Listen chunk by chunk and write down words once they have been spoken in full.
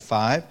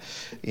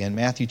5. In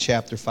Matthew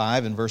chapter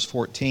 5 and verse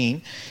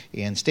 14.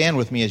 And stand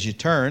with me as you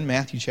turn.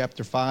 Matthew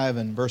chapter 5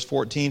 and verse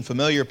 14,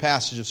 familiar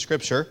passage of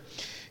Scripture.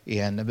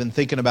 And I've been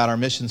thinking about our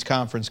missions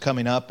conference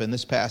coming up, and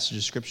this passage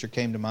of Scripture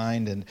came to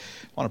mind. And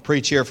I want to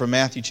preach here from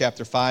Matthew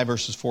chapter 5,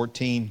 verses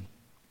 14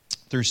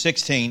 through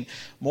 16.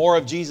 More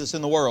of Jesus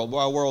in the world.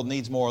 Well, our world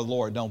needs more of the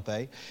Lord, don't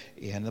they?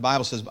 And the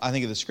Bible says, I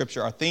think of the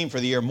Scripture, our theme for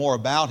the year, more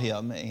about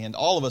Him. And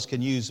all of us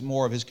can use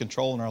more of His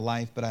control in our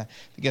life. But I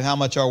think of how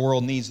much our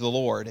world needs the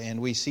Lord.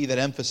 And we see that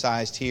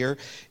emphasized here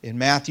in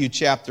Matthew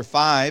chapter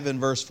 5 and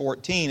verse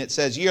 14. It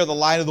says, "Ye are the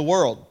light of the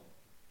world.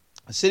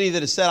 A city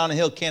that is set on a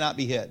hill cannot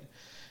be hid.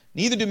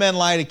 Neither do men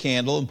light a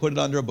candle and put it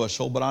under a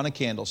bushel, but on a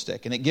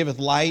candlestick. And it giveth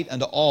light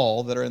unto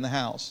all that are in the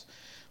house.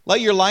 Let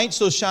your light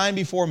so shine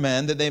before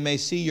men that they may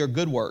see your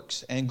good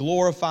works and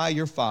glorify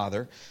your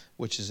Father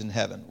which is in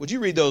heaven." Would you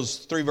read those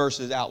three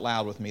verses out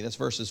loud with me? That's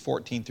verses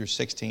 14 through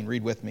 16.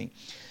 Read with me.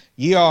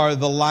 "Ye are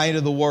the light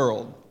of the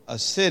world. A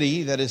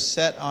city that is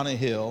set on a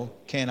hill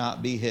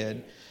cannot be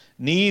hid.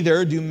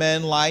 Neither do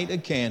men light a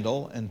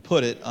candle and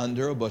put it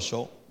under a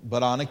bushel,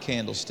 but on a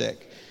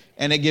candlestick.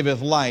 And it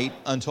giveth light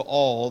unto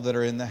all that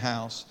are in the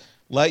house.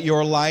 Let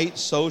your light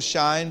so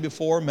shine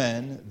before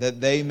men that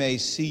they may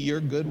see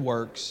your good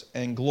works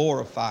and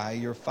glorify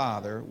your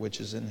Father which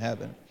is in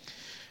heaven."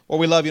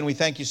 Lord, we love you and we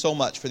thank you so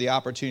much for the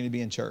opportunity to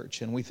be in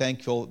church. And we're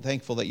thankful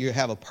that you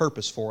have a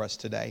purpose for us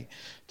today,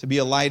 to be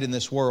a light in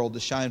this world, to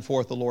shine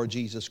forth the Lord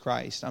Jesus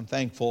Christ. I'm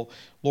thankful,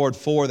 Lord,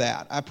 for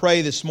that. I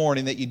pray this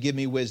morning that you'd give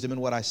me wisdom in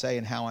what I say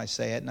and how I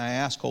say it. And I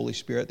ask, Holy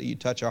Spirit, that you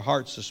touch our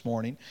hearts this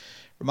morning.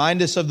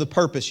 Remind us of the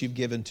purpose you've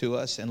given to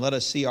us, and let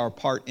us see our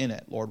part in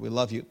it. Lord, we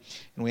love you,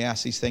 and we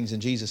ask these things in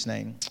Jesus'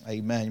 name.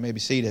 Amen. You may be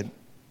seated.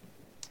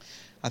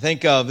 I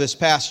think of this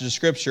passage of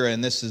Scripture,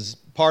 and this is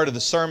part of the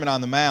Sermon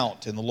on the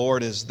Mount, and the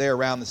Lord is there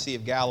around the Sea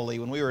of Galilee.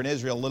 When we were in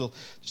Israel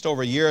just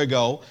over a year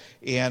ago,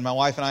 and my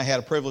wife and I had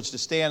a privilege to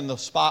stand in the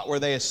spot where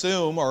they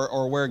assume,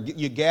 or where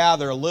you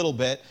gather a little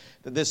bit,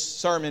 that this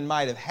sermon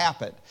might have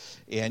happened.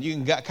 And you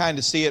can kind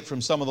of see it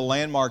from some of the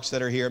landmarks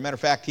that are here. Matter of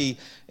fact, in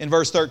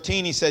verse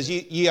 13, he says,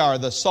 ye are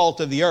the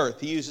salt of the earth.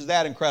 He uses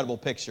that incredible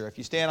picture. If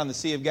you stand on the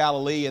Sea of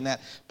Galilee, in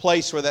that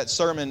place where that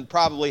sermon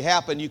probably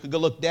happened, you could go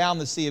look down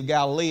the Sea of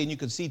Galilee and you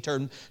could see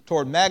toward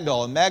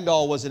Magdal. And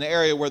Magdal was an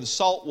area where the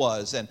salt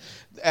was. And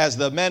as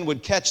the men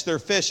would catch their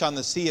fish on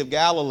the Sea of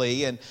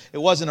Galilee, and it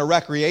wasn't a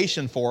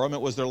recreation for them,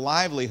 it was their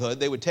livelihood,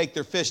 they would take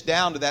their fish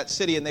down to that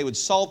city and they would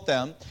salt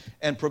them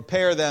and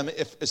prepare them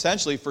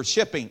essentially for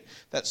shipping.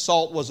 That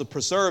salt was a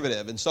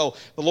preservative. And so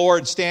the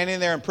Lord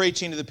standing there and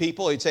preaching to the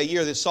people, He'd say, "Ye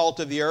are the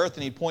salt of the earth,"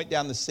 and He'd point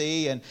down the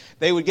sea, and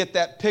they would get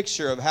that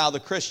picture of how the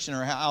Christian,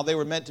 or how they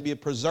were meant to be a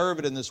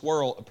preservative in this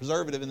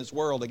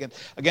world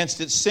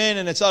against its sin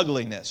and its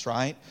ugliness,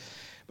 right?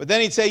 But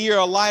then He'd say, "You're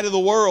a light of the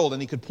world,"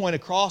 and He could point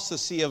across the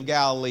Sea of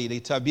Galilee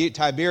to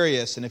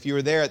Tiberias. And if you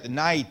were there at the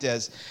night,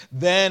 as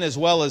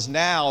well as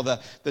now,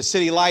 the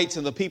city lights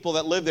and the people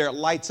that live there, it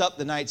lights up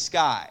the night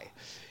sky.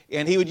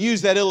 And He would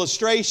use that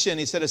illustration.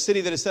 He said, "A city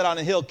that is set on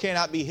a hill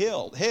cannot be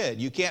hid."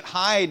 You can't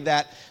hide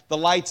the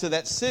lights of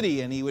that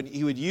city. And he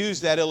would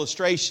use that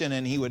illustration,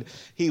 and he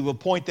would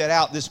point that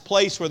out. This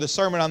place where the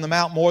Sermon on the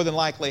Mount more than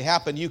likely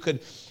happened,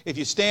 if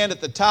you stand at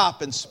the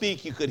top and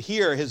speak, you could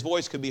hear, His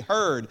voice could be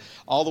heard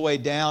all the way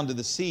down to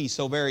the sea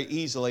so very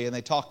easily. And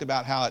they talked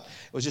about how it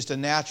was just a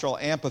natural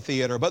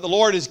amphitheater. But the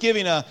Lord is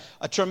giving a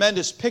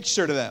tremendous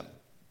picture to them.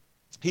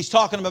 He's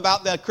talking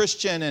about that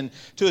Christian and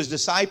to His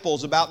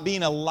disciples about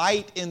being a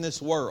light in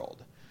this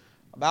world,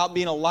 about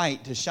being a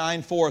light to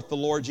shine forth the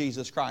Lord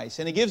Jesus Christ.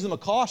 And He gives them a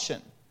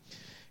caution.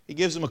 He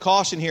gives them a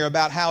caution here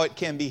about how it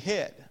can be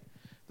hid.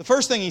 The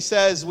first thing He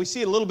says, we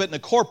see it a little bit in a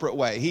corporate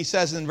way. He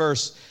says in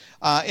verse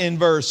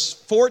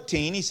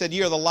 14, He said,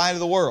 "Ye are the light of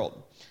the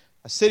world.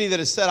 A city that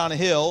is set on a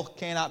hill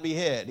cannot be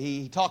hid."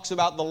 He talks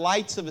about the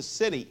lights of a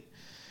city.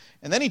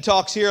 And then He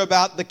talks here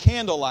about the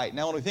candlelight.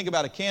 Now, when we think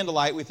about a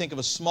candlelight, we think of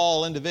a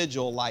small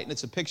individual light, and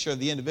it's a picture of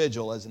the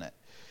individual, isn't it?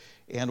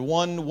 And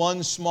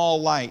one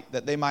small light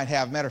that they might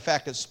have. Matter of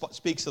fact, it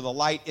speaks of the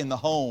light in the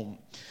home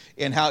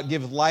and how it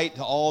gives light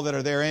to all that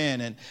are therein,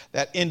 and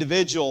that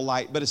individual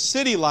light. But a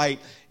city light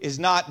is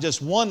not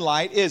just one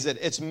light, is it?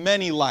 It's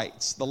many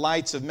lights, the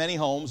lights of many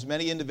homes,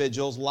 many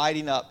individuals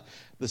lighting up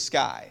the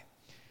sky.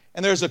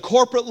 And there's a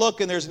corporate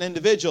look and there's an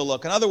individual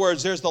look. In other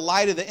words, there's the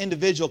light of the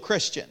individual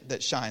Christian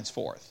that shines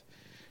forth.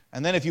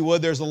 And then, if you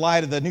would, there's the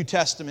light of the New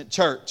Testament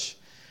church.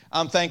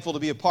 I'm thankful to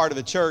be a part of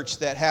a church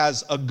that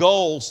has a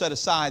goal set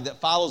aside that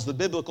follows the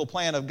biblical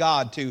plan of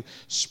God to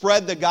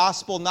spread the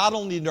gospel not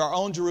only into our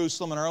own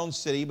Jerusalem and our own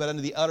city, but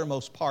into the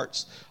uttermost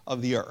parts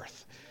of the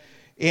earth.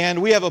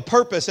 And we have a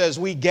purpose as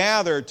we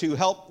gather to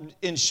help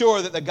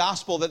ensure that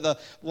the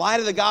light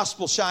of the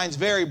gospel shines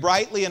very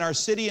brightly in our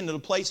city and to the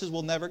places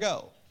we'll never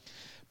go.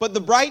 But the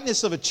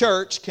brightness of a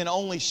church can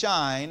only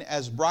shine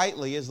as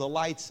brightly as the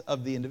lights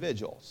of the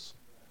individuals.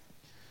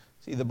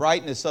 See, the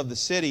brightness of the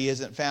city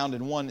isn't found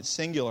in one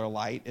singular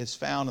light. It's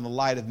found in the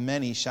light of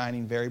many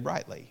shining very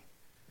brightly.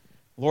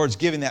 The Lord's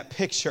giving that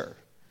picture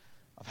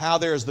of how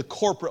there is the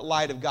corporate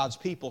light of God's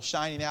people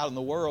shining out in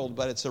the world,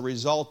 but it's a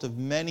result of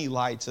many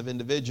lights of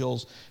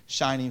individuals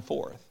shining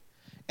forth.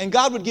 And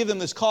God would give them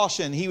this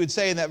caution. He would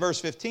say in that verse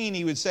 15,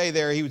 he would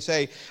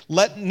say,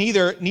 let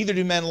neither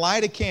do men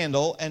light a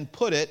candle and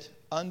put it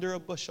under a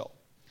bushel.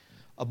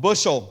 A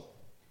bushel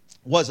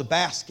was a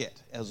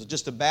basket. It was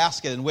just a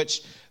basket in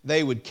which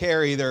they would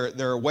carry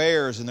their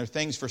wares and their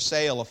things for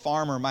sale. A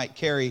farmer might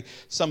carry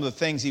some of the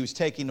things he was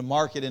taking to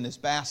market in his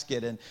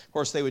basket, and of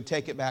course they would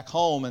take it back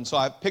home. And so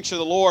I picture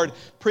the Lord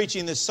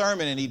preaching this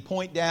sermon, and he'd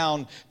point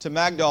down to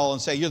Magdal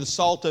and say, you're the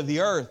salt of the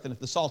earth, and if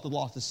the salt had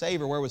lost its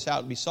savor, where was how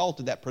it would be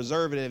salted, that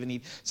preservative? And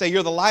he'd say,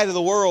 you're the light of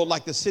the world,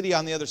 like the city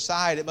on the other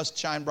side, it must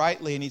shine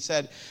brightly. And he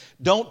said,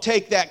 don't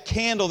take that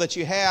candle that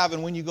you have,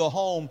 and when you go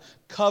home,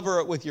 cover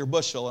it with your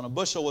bushel. And a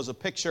bushel was a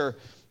picture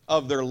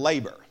of their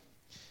labor.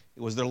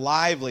 It was their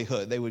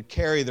livelihood. They would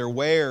carry their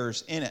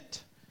wares in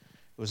it.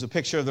 It was a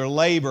picture of their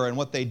labor and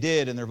what they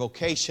did and their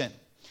vocation.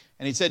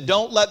 And he said,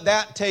 don't let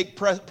that take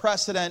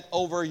precedent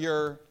over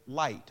your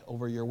light,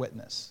 over your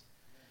witness.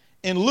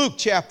 In Luke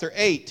chapter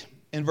 8,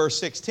 in verse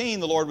 16,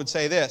 the Lord would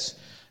say this,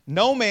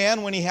 no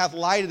man, when he hath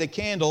lighted a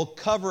candle,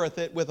 covereth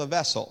it with a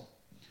vessel,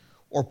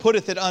 or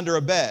putteth it under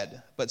a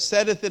bed, but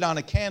setteth it on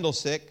a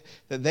candlestick,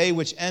 that they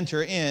which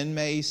enter in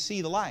may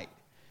see the light.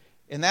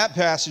 In that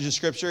passage of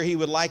Scripture, he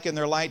would liken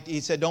their light, he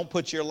said, don't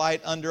put your light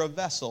under a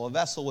vessel. A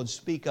vessel would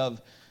speak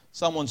of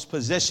someone's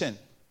position,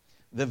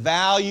 the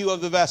value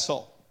of the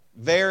vessel,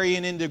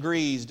 varying in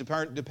degrees,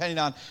 depending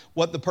on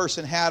what the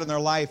person had in their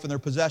life and their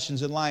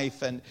possessions in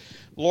life. And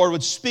the Lord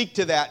would speak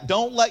to that.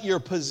 Don't let your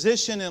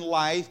position in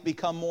life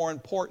become more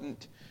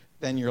important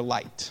than your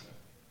light.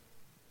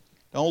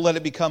 Don't let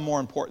it become more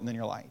important than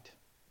your light.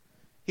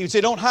 He would say,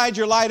 don't hide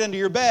your light under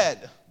your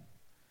bed.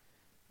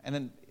 And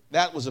then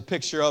that was a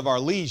picture of our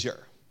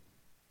leisure.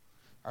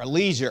 Our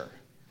leisure.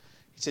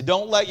 He said,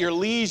 don't let your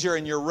leisure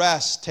and your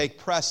rest take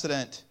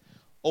precedent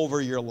over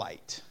your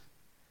light.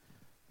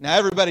 Now,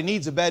 everybody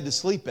needs a bed to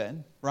sleep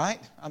in, right?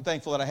 I'm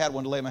thankful that I had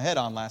one to lay my head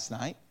on last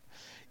night.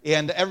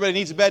 And everybody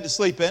needs a bed to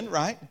sleep in,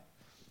 right?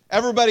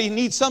 Everybody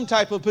needs some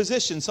type of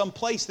position, some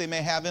place they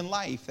may have in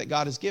life that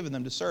God has given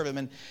them to serve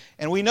Him.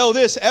 And we know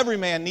this, every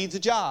man needs a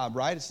job,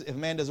 right? If a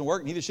man doesn't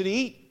work, neither should he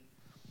eat.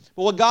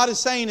 But what God is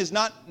saying is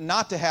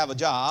not to have a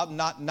job,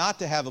 not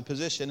to have a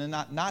position, and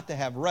not to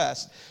have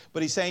rest.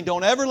 But He's saying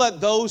don't ever let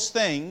those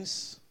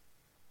things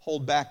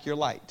hold back your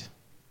light.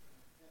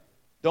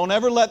 Don't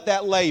ever let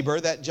that labor,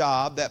 that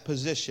job, that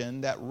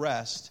position, that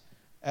rest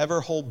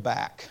ever hold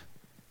back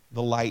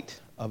the light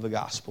of the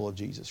gospel of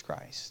Jesus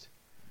Christ.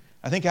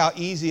 I think how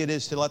easy it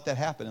is to let that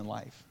happen in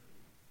life.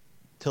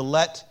 To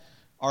let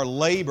our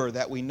labor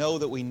that we know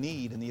that we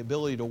need and the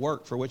ability to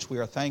work for which we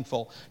are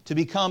thankful to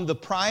become the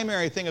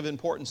primary thing of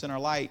importance in our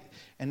light.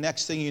 And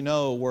next thing you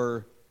know,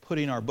 we're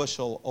putting our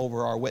bushel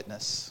over our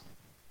witness.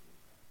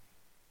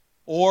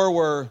 Or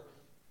we're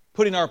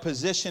putting our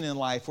position in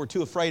life. We're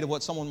too afraid of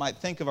what someone might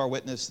think of our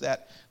witness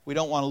that we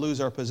don't want to lose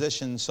our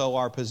position. So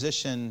our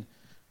position,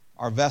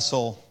 our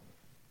vessel,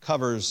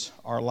 covers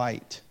our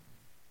light.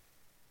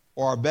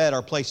 Or our bed,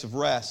 our place of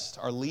rest,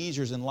 our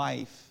leisures in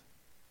life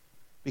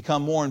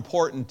become more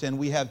important, and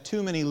we have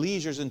too many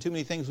leisures and too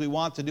many things we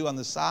want to do on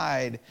the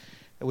side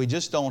that we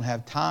just don't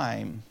have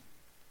time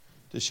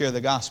to share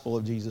the gospel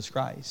of Jesus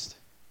Christ.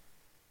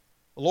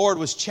 The Lord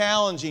was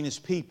challenging His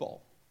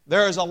people.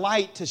 There is a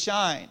light to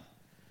shine.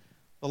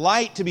 The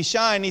light to be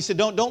shined. He said,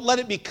 don't let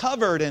it be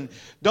covered, and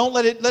don't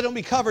let it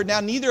be covered.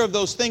 Now, neither of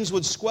those things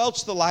would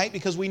squelch the light,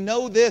 because we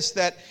know this,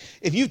 that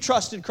if you've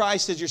trusted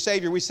Christ as your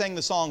Savior, we sang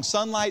the song,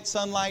 Sunlight,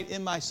 Sunlight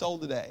in my soul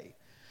today.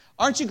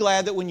 Aren't you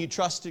glad that when you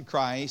trusted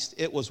Christ,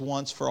 it was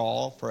once for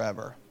all,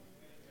 forever?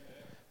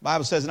 The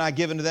Bible says, and I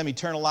give unto them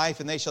eternal life,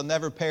 and they shall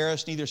never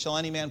perish, neither shall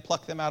any man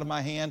pluck them out of my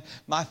hand.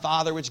 My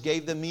Father which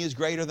gave them me is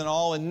greater than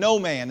all, and no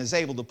man is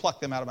able to pluck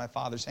them out of my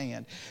Father's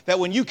hand. That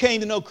when you came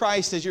to know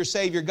Christ as your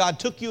Savior, God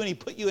took you and He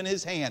put you in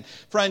His hand.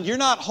 Friend, you're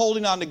not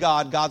holding on to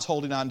God, God's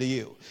holding on to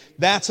you.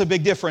 That's a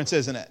big difference,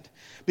 isn't it?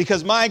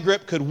 Because my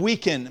grip could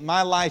weaken,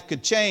 my life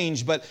could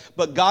change, but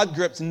God's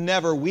grip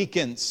never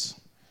weakens.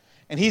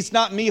 And He's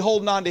not me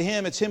holding on to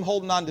Him, it's Him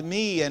holding on to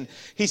me. And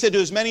He said, to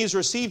as many as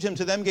received Him,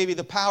 to them gave He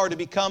the power to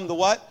become the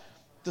what?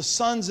 The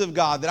sons of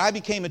God. That I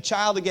became a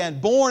child again,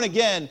 born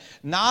again,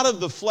 not of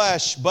the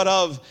flesh, but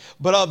of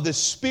the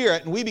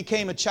Spirit. And we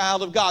became a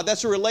child of God.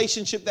 That's a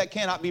relationship that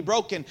cannot be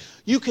broken.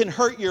 You can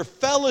hurt your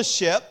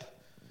fellowship,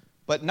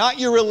 but not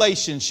your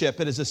relationship.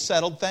 It is a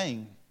settled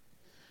thing.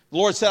 The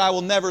Lord said, I will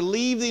never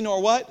leave thee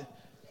nor what?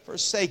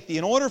 Forsake thee.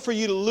 In order for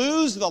you to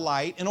lose the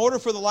light, in order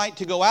for the light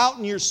to go out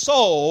in your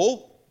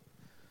soul,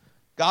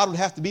 God would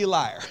have to be a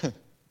liar.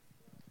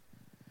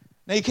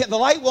 Now, the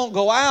light won't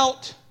go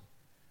out,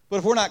 but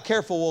if we're not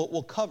careful,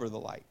 we'll cover the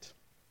light.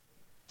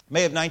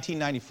 May of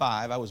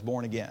 1995, I was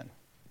born again.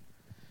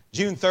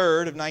 June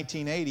 3rd of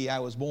 1980, I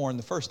was born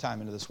the first time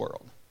into this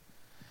world.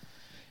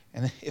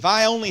 And if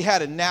I only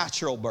had a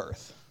natural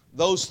birth,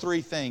 those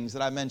three things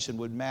that I mentioned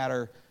would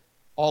matter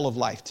all of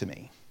life to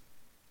me.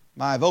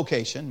 My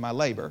vocation, my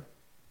labor,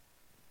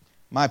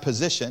 my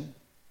position,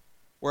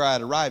 where I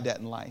had arrived at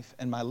in life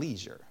and my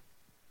leisure.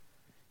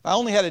 If I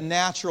only had a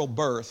natural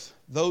birth,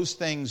 those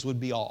things would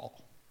be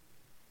all.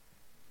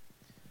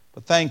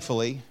 But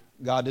thankfully,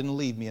 God didn't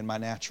leave me in my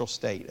natural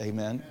state.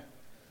 Amen.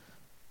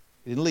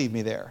 He didn't leave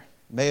me there.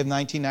 May of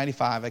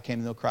 1995, I came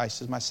to know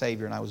Christ as my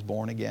Savior and I was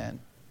born again.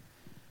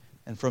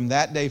 And from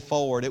that day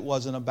forward, it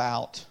wasn't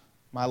about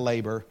my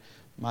labor,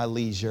 my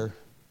leisure,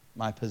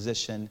 my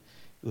position.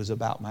 It was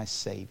about my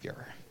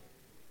Savior.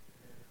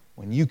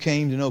 When you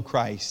came to know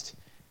Christ,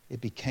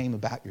 it became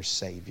about your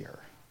Savior.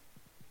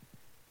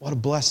 What a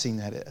blessing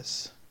that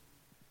is.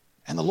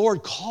 And the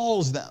Lord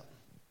calls them.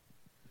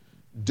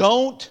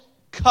 Don't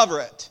cover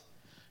it.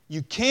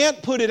 You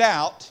can't put it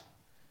out,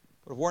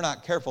 but if we're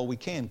not careful, we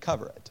can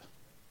cover it.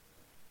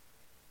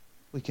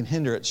 We can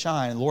hinder it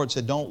shine. And the Lord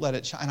said, don't let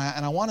it shine.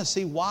 And I want to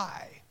see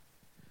why.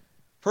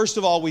 First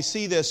of all, we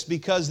see this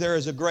because there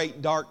is a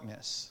great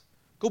darkness.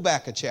 Go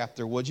back a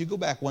chapter, would you? Go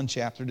back one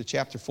chapter to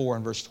chapter 4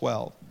 and verse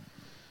 12.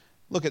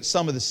 Look at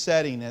some of the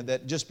setting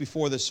that just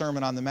before the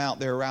Sermon on the Mount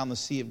there around the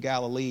Sea of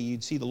Galilee,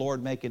 you'd see the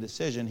Lord make a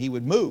decision. He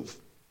would move.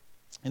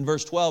 In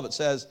verse 12 it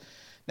says,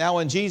 now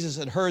when Jesus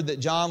had heard that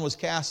John was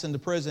cast into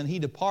prison, he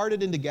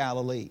departed into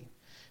Galilee.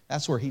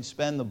 That's where he'd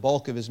spend the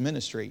bulk of his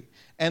ministry.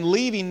 And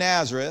leaving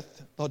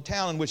Nazareth, the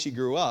town in which he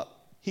grew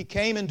up, he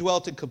came and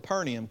dwelt in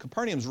Capernaum.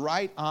 Capernaum's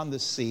right on the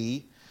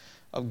Sea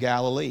of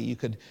Galilee. You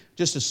could,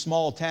 just a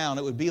small town,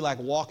 it would be like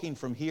walking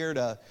from here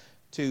to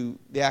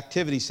the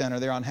activity center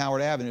there on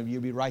Howard Avenue.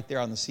 You'd be right there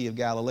on the Sea of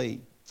Galilee.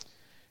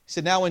 He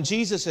said, now when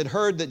Jesus had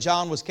heard that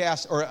John was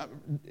cast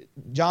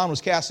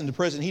into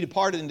prison, he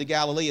departed into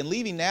Galilee, and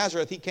leaving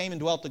Nazareth, he came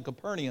and dwelt in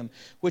Capernaum,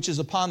 which is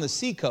upon the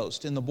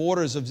seacoast, in the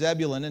borders of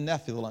Zebulun and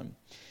Nephthalim,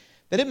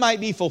 that it might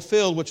be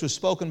fulfilled which was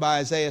spoken by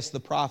Isaiah the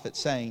prophet,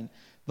 saying,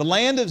 the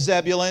land of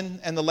Zebulun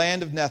and the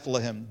land of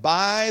Nephthalim,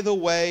 by the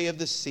way of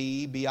the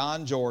sea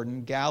beyond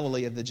Jordan,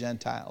 Galilee of the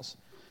Gentiles.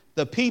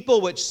 The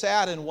people which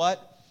sat in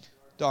what?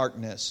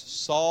 Darkness,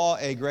 saw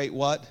a great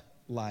what?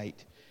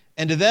 Light.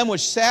 And to them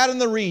which sat in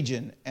the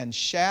region and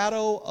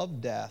shadow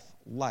of death,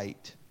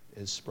 light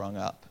is sprung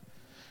up.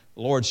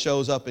 The Lord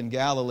shows up in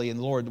Galilee, and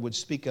the Lord would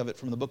speak of it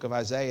from the book of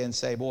Isaiah and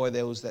say, boy,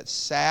 those that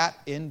sat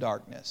in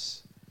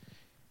darkness,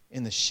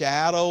 in the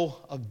shadow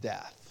of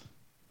death,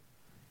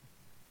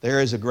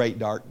 there is a great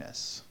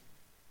darkness.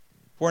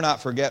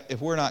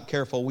 If we're not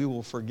careful, we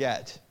will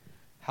forget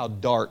how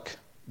dark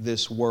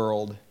this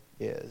world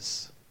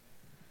is.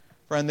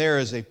 Friend, there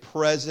is a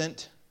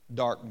present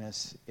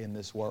darkness in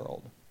this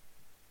world.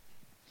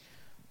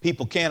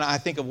 People can't, I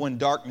think of when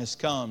darkness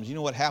comes. You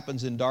know what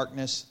happens in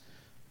darkness?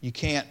 You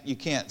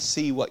can't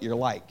see what you're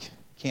like. You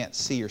can't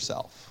see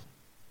yourself.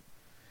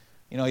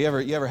 You know, you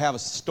ever have a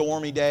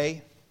stormy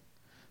day?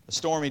 A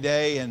stormy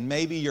day and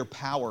maybe your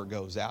power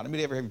goes out.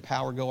 Anybody ever have your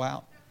power go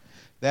out?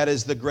 That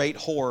is the great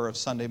horror of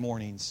Sunday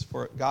mornings.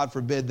 For God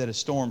forbid that a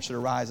storm should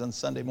arise on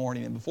Sunday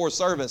morning, and before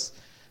service,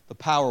 the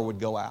power would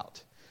go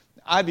out.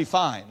 I'd be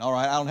fine, all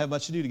right? I don't have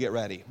much to do to get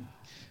ready.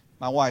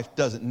 My wife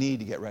doesn't need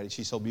to get ready.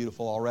 She's so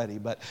beautiful already,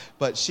 but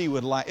she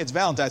would like. It's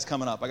Valentine's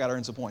coming up. I got to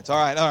earn some points. All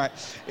right.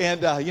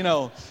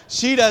 And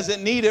she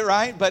doesn't need it,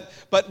 right? But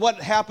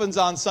what happens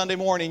on Sunday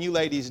morning? You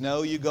ladies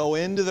know. You go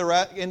into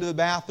the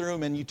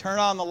bathroom and you turn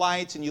on the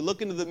lights and you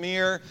look into the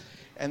mirror.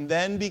 And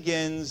then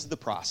begins the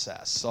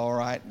process, all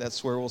right?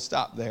 That's where we'll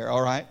stop there,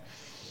 all right?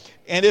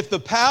 And if the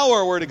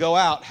power were to go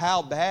out,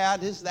 how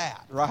bad is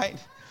that, right?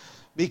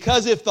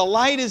 Because if the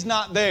light is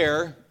not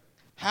there,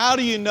 how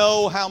do you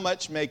know how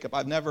much makeup?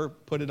 I've never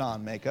put it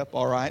on makeup,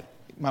 all right?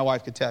 My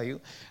wife could tell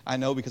you. I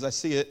know because I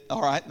see it,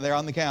 all right, there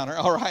on the counter,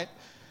 all right?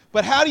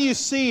 But how do you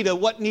see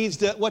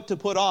what to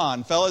put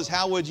on? Fellas,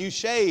 how would you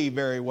shave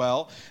very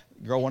well?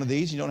 Grow one of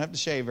these, you don't have to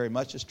shave very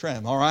much, just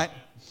trim, all right?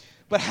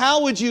 But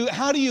how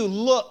do you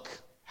look?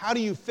 How do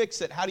you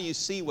fix it? How do you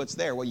see what's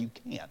there? Well, you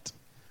can't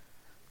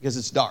because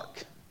it's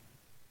dark.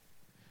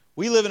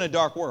 We live in a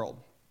dark world,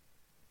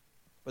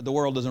 but the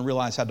world doesn't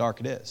realize how dark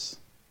it is.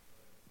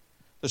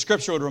 The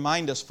Scripture would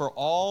remind us, for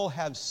all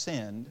have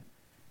sinned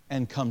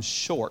and come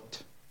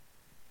short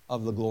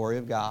of the glory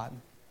of God.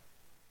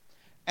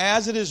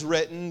 As it is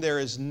written, there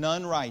is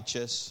none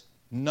righteous,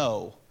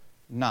 no,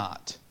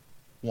 not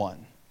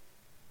one.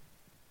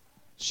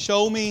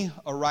 Show me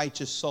a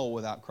righteous soul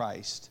without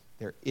Christ.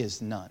 There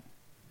is none.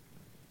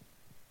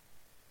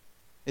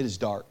 It is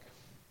dark.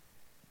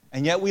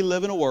 And yet we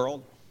live in a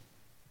world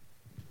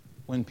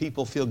when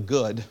people feel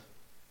good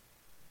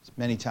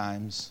many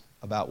times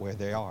about where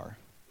they are.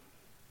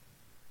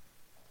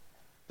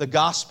 The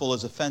gospel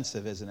is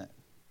offensive, isn't it?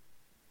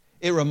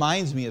 It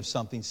reminds me of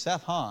something.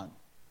 Seth Hahn,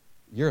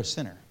 you're a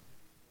sinner.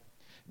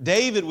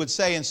 David would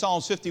say in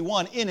Psalms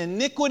 51, in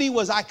iniquity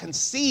was I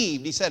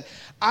conceived. He said,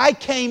 I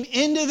came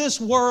into this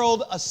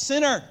world a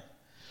sinner.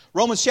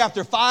 Romans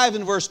chapter 5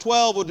 and verse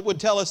 12 would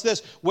tell us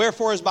this,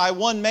 wherefore as by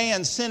one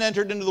man sin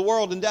entered into the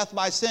world and death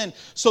by sin,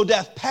 so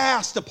death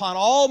passed upon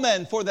all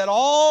men, for that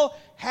all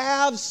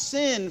have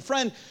sinned.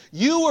 Friend,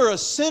 you were a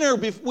sinner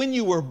when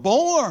you were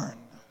born.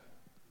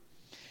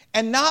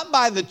 And not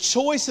by the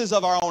choices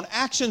of our own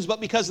actions, but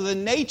because of the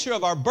nature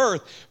of our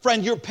birth.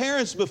 Friend, your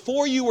parents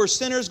before you were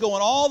sinners, going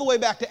all the way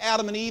back to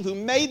Adam and Eve, who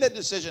made that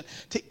decision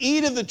to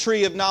eat of the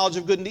tree of knowledge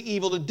of good and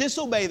evil, to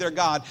disobey their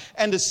God,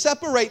 and to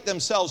separate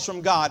themselves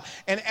from God.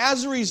 And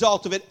as a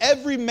result of it,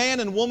 every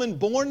man and woman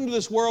born into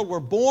this world were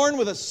born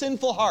with a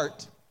sinful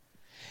heart.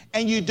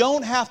 And you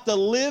don't have to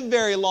live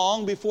very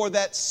long before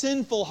that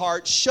sinful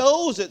heart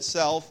shows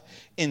itself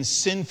in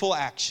sinful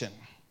action.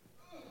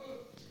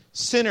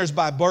 Sinners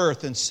by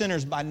birth and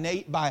sinners by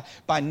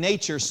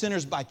nature,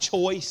 sinners by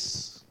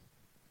choice.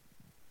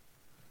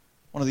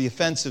 One of the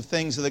offensive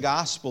things of the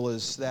gospel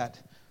is that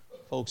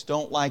folks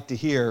don't like to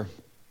hear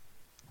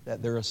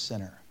that they're a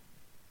sinner.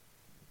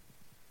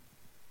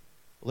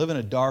 We live in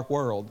a dark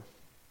world.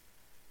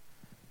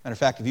 Matter of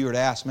fact, if you were to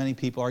ask many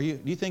people, do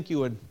you think you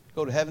would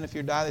go to heaven if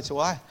you die? They'd say,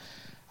 well,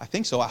 I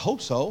think so. I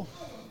hope so.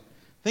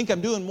 I think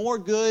I'm doing more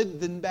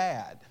good than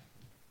bad.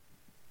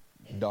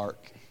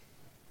 Dark.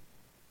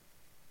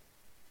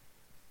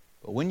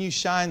 But when you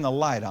shine the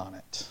light on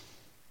it,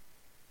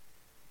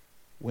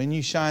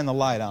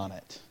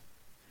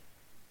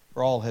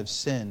 for all have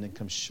sinned and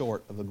come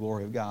short of the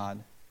glory of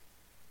God.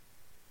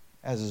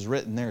 As is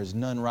written, there is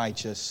none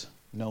righteous,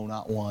 no,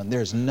 not one.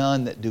 There is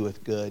none that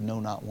doeth good, no,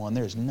 not one.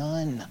 There is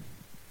none.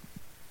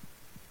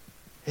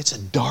 It's a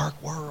dark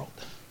world.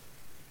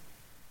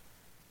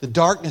 The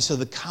darkness of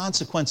the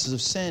consequences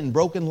of sin,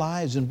 broken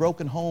lives and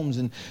broken homes,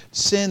 and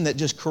sin that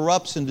just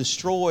corrupts and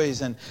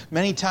destroys. And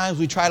many times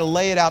we try to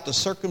lay it out to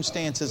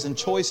circumstances and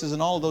choices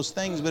and all of those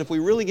things. But if we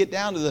really get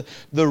down to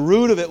the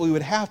root of it, we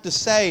would have to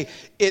say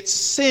it's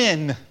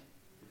sin.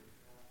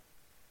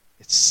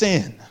 It's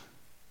sin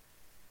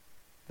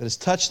that has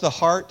touched the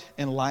heart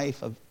and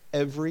life of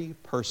every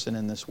person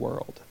in this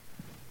world.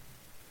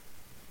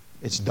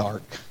 It's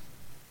dark.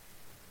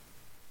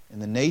 In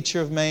the nature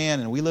of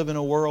man, and we live in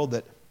a world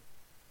that,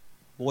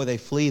 boy, they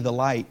flee the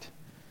light.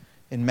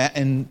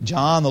 In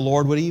John, the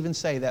Lord would even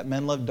say that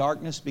men love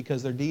darkness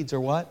because their deeds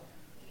are what?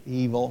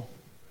 Evil.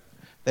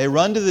 They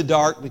run to the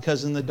dark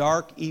because in the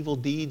dark, evil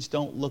deeds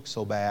don't look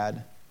so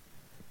bad.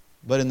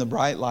 But in the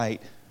bright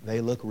light,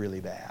 they look really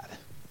bad.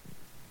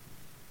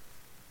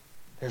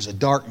 There's a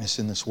darkness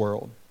in this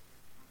world.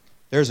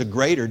 There's a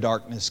greater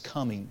darkness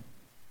coming.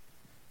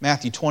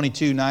 Matthew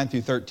 22, 9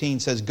 through 13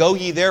 says, Go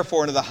ye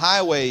therefore into the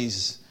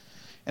highways,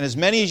 and as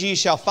many as ye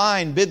shall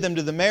find, bid them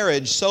to the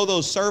marriage. So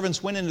those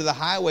servants went into the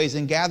highways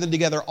and gathered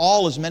together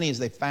all as many as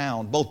they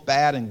found, both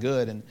bad and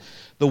good. And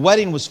the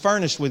wedding was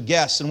furnished with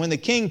guests. And when the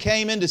king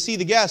came in to see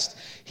the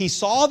guests, he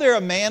saw there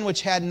a man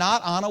which had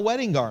not on a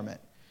wedding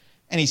garment.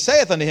 And he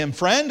saith unto him,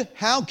 Friend,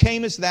 how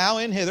camest thou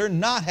in hither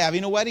not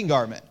having a wedding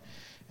garment?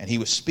 And he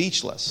was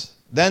speechless.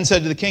 Then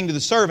said to the king to the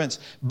servants,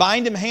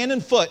 Bind him hand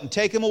and foot, and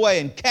take him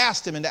away, and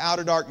cast him into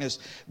outer darkness.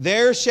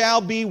 There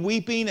shall be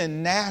weeping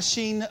and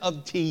gnashing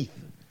of teeth.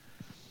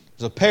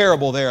 There's a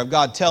parable there of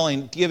God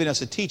giving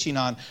us a teaching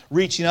on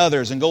reaching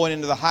others and going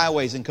into the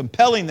highways and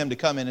compelling them to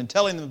come in and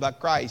telling them about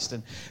Christ.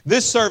 And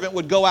this servant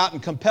would go out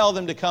and compel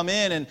them to come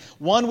in, and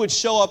one would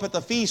show up at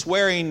the feast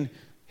wearing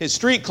his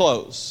street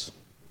clothes.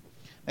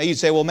 Now you'd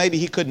say, well, maybe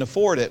he couldn't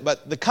afford it,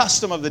 but the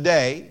custom of the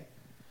day,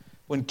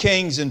 when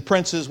kings and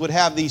princes would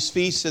have these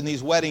feasts and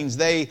these weddings,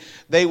 they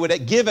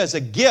would give as a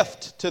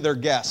gift to their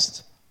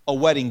guests a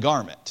wedding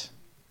garment.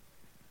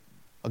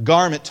 A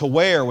garment to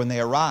wear when they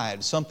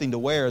arrived, something to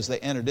wear as they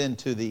entered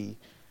into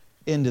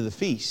the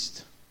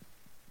feast.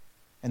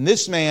 And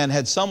this man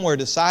had somewhere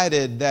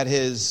decided that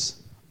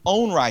his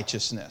own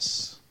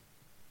righteousness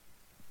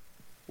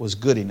was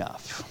good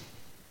enough.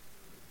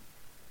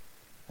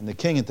 And the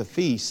king at the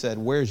feast said,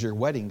 Where's your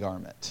wedding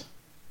garment?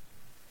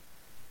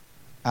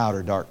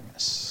 Outer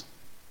darkness.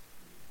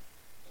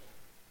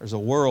 There's a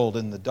world,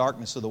 in the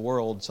darkness of the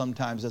world,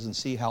 sometimes doesn't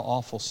see how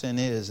awful sin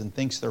is and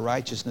thinks their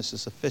righteousness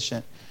is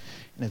sufficient.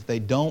 And if they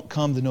don't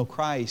come to know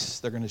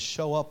Christ, they're going to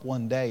show up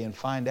one day and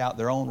find out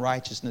their own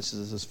righteousness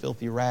is as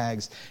filthy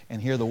rags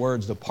and hear the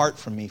words, Depart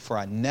from me, for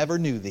I never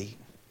knew thee.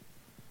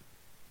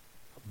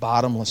 A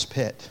bottomless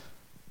pit.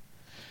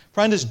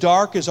 Friend, as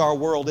dark as our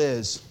world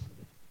is,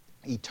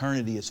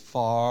 eternity is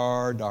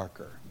far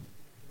darker.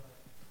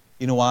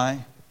 You know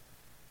why?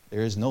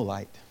 There is no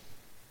light.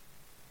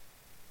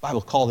 The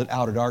Bible called it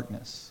outer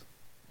darkness.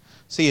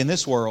 See, in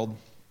this world,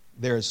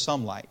 there is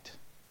some light,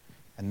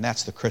 and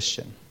that's the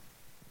Christian.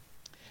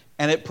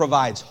 And it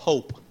provides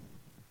hope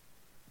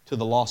to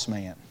the lost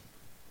man.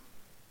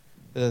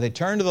 That if they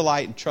turn to the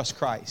light and trust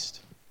Christ,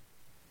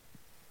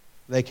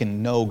 they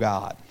can know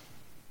God.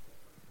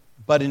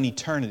 But in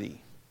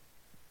eternity,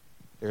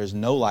 there is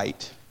no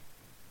light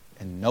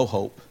and no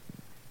hope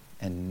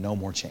and no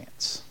more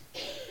chance.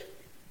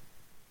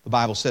 The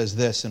Bible says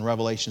this in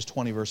Revelation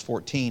 20, verse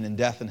 14, And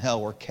death and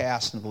hell were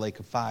cast into the lake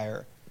of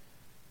fire.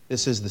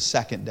 This is the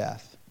second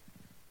death.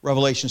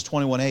 Revelation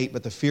 21:8,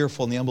 But the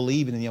fearful and the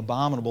unbelieving and the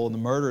abominable and the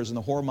murderers and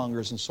the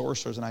whoremongers and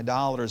sorcerers and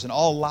idolaters and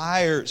all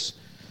liars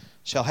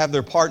shall have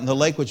their part in the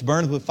lake which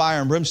burneth with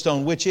fire and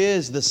brimstone, which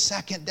is the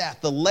second death,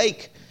 the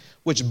lake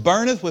which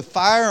burneth with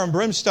fire and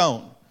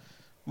brimstone.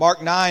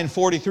 Mark 9,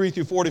 43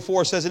 through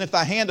 44 says, "And if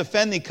thy hand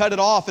offend thee, cut it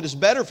off. It is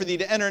better for thee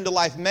to enter into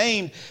life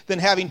maimed than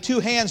having two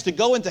hands to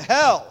go into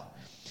hell,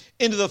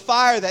 into the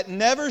fire that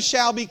never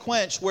shall be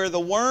quenched, where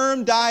the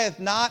worm dieth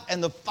not,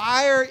 and the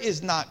fire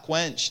is not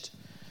quenched."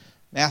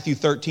 Matthew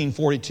 13,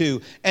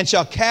 42, "And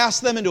shall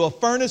cast them into a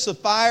furnace of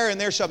fire,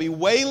 and there shall be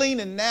wailing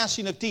and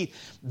gnashing of teeth."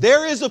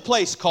 There is a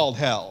place called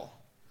hell,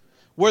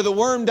 where the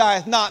worm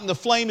dieth not and the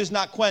flame is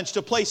not quenched,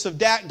 a place of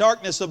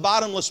darkness, a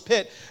bottomless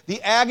pit,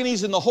 the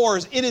agonies and the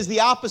horrors. It is the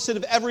opposite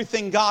of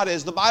everything God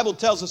is. The Bible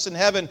tells us in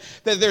heaven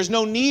that there's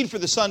no need for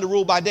the sun to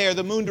rule by day or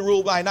the moon to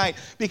rule by night,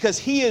 because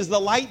He is the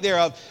light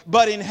thereof.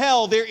 But in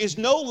hell there is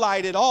no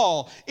light at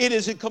all. It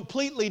is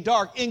completely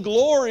dark. In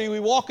glory we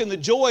walk in the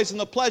joys and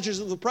the pleasures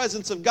of the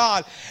presence of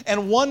God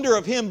and wonder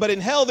of Him. But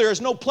in hell there is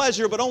no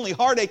pleasure, but only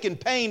heartache and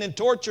pain and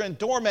torture and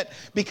torment,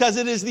 because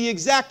it is the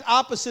exact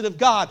opposite of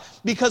God,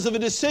 because of a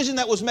decision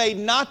that was made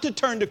not to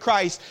turn to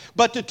Christ,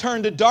 but to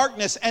turn to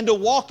darkness and to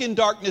walk in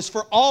darkness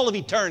for all of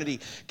eternity.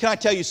 Can I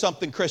tell you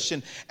something,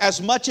 Christian? As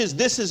much as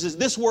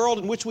this world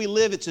in which we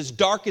live, it's as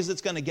dark as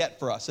it's going to get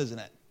for us, isn't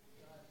it?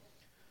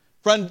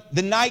 Friend,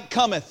 the night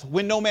cometh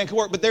when no man can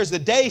work, but there's the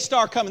day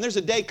star coming. There's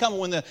a day coming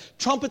when the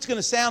trumpet's going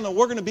to sound and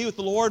we're going to be with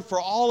the Lord for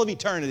all of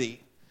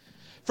eternity.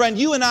 Friend,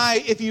 you and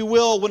I, if you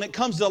will, when it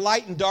comes to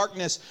light and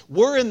darkness,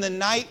 we're in the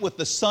night with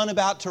the sun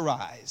about to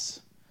rise.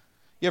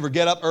 You ever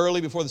get up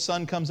early before the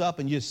sun comes up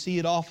and you see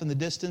it off in the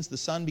distance, the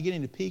sun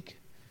beginning to peak?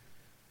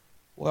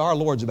 Well, our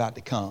Lord's about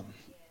to come.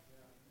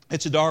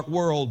 It's a dark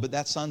world, but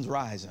that sun's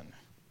rising.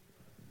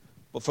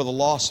 But for the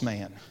lost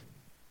man,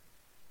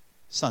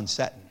 sun's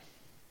setting.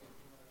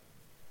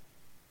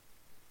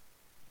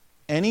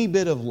 Any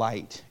bit of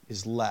light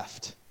is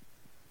left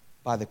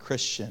by the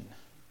Christian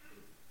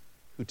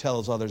who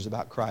tells others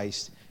about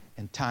Christ,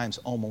 and time's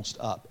almost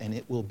up, and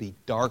it will be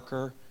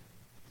darker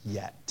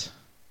yet.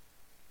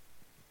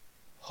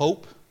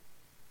 Hope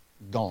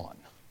gone.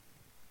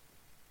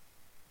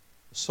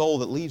 The soul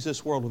that leaves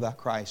this world without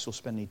Christ will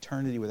spend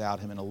eternity without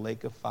Him in a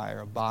lake of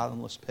fire, a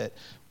bottomless pit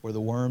where the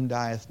worm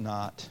dieth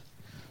not.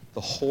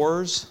 The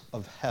horrors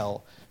of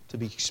hell to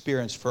be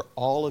experienced for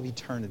all of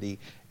eternity,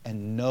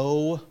 and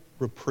no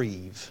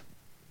reprieve.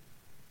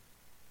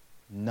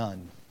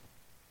 None.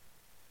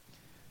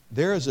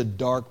 There is a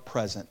dark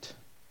present,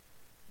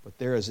 but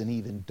there is an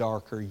even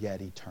darker yet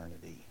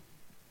eternity.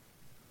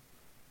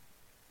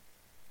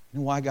 You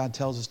know why God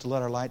tells us to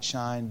let our light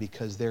shine?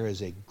 Because there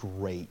is a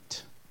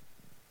great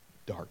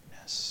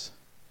darkness.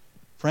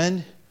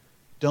 Friend,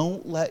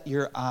 don't let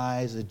your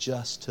eyes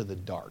adjust to the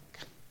dark.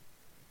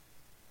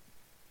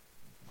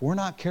 If we're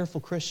not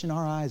careful, Christian,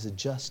 our eyes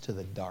adjust to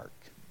the dark.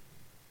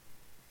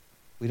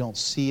 We don't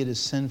see it as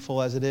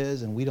sinful as it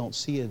is, and we don't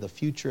see the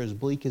future as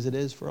bleak as it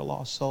is for a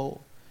lost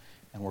soul.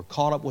 And we're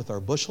caught up with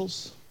our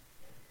bushels,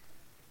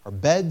 our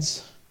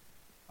beds,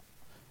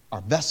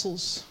 our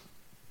vessels,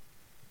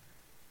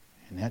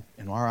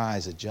 and our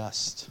eyes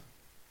adjust.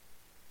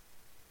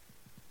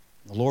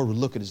 The Lord would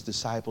look at His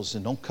disciples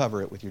and don't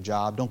cover it with your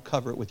job, don't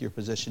cover it with your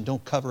position,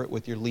 don't cover it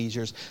with your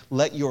leisures.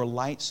 Let your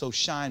light so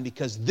shine,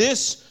 because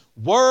this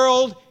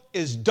world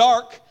is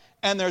dark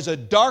and there's a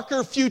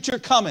darker future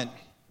coming.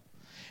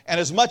 And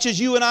as much as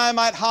you and I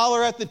might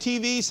holler at the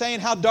TV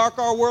saying how dark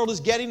our world is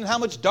getting and how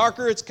much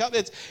darker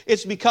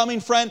it's becoming,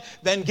 friend,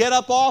 then get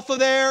up off of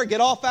there, get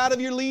off out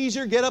of your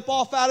leisure, get up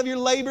off out of your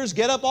labors,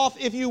 get up off,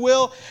 if you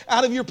will,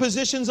 out of your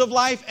positions of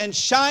life and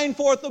shine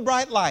forth the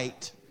bright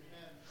light.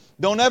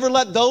 Don't ever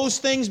let those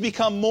things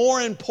become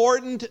more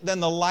important than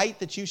the light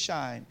that you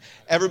shine.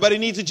 Everybody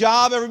needs a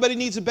job, everybody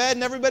needs a bed,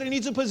 and everybody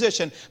needs a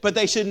position, but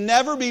they should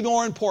never be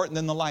more important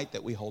than the light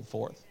that we hold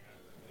forth.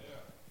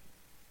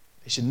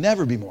 They should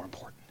never be more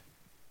important.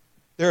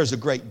 There is a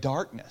great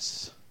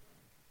darkness.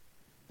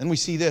 Then we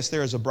see this,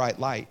 there is a bright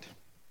light.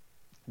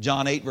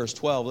 John 8, verse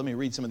 12. Let me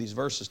read some of these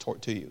verses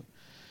to you.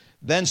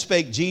 Then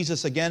spake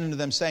Jesus again unto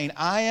them, saying,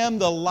 I am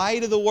the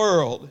light of the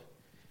world.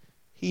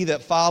 He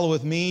that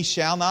followeth me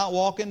shall not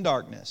walk in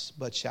darkness,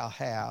 but shall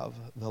have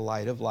the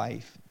light of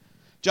life.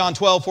 John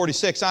 12,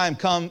 46. I am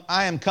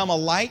come a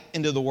light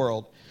into the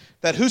world,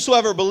 that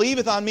whosoever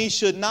believeth on me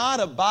should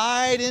not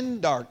abide in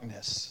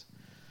darkness.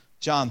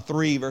 John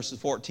 3, verses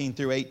 14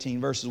 through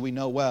 18, verses we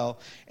know well.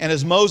 And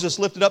as Moses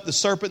lifted up the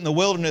serpent in the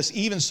wilderness,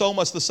 even so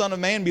must the Son of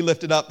Man be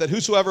lifted up, that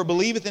whosoever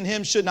believeth in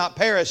Him should not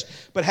perish,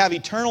 but have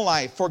eternal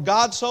life. For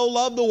God so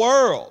loved the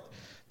world,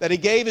 that He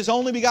gave His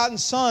only begotten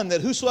Son, that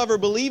whosoever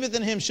believeth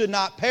in Him should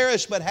not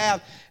perish, but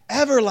have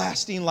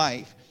everlasting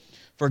life.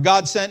 For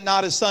God sent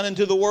not His Son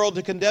into the world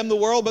to condemn the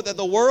world, but that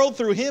the world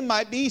through Him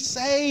might be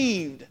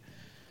saved.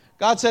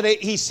 God said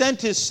He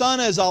sent His Son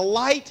as a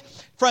light.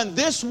 Friend,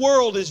 this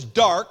world is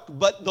dark,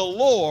 but the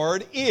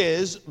Lord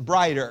is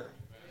brighter.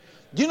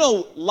 Do you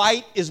know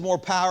light is more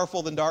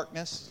powerful than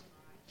darkness?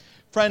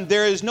 Friend,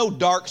 there is no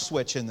dark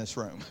switch in this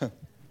room.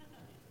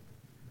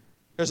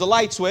 There's a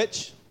light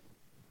switch.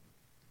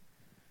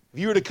 If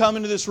you were to come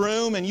into this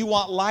room and you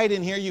want light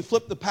in here, you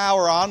flip the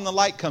power on and the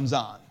light comes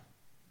on.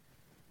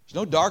 There's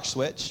no dark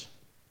switch.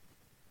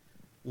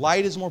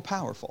 Light is more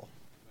powerful.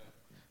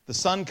 The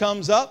sun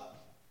comes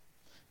up,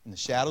 and the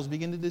shadows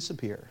begin to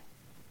disappear.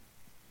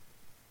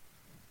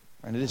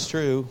 And it is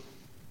true,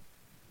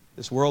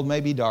 this world may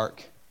be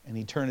dark, and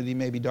eternity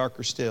may be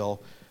darker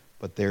still,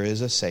 but there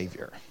is a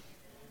Savior.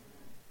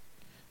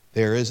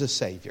 There is a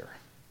Savior.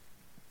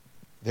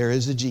 There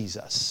is a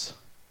Jesus.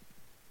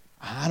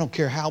 I don't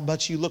care how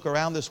much you look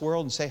around this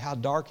world and say how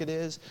dark it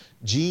is.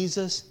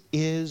 Jesus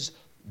is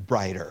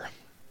brighter.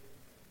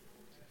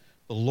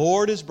 The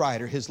Lord is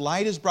brighter. His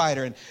light is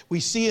brighter. And we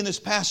see in this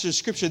passage of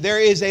Scripture, there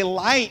is a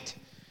light,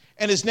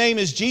 and His name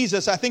is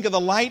Jesus. I think of the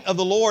light of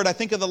the Lord. I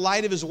think of the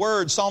light of His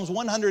Word. Psalms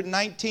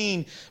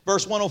 119,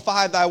 verse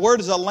 105, Thy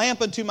Word is a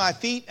lamp unto my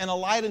feet and a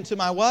light unto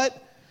my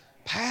what?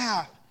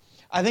 Path.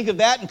 I think of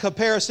that in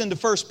comparison to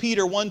 1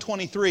 Peter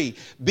 1:23.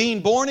 Being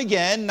born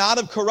again,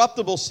 not of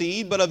corruptible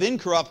seed, but of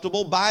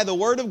incorruptible, by the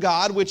word of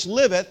God, which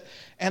liveth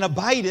and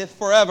abideth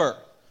forever.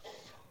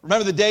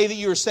 Remember the day that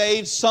you were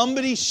saved?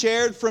 Somebody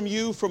shared from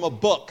you from a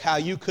book how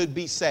you could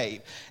be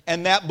saved.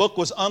 And that book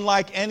was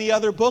unlike any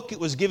other book. It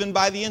was given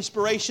by the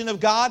inspiration of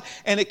God,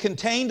 and it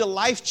contained a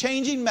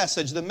life-changing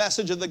message, the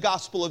message of the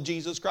gospel of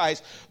Jesus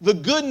Christ. The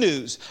good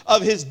news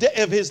of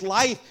His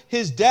life,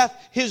 His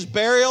death, His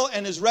burial,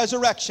 and His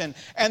resurrection.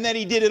 And that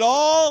He did it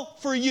all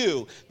for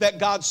you. That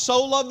God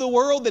so loved the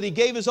world that He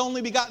gave His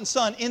only begotten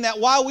Son. In that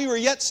while we were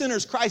yet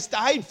sinners, Christ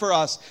died for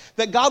us.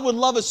 That God would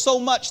love us so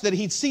much that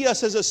He'd see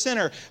us as a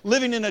sinner,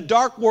 living in a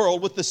dark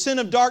world with the sin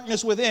of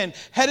darkness within,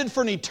 headed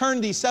for an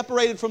eternity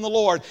separated from the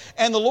Lord.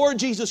 And the Lord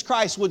Jesus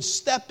Christ would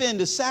step in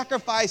to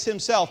sacrifice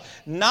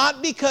Himself,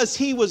 not because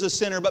He was a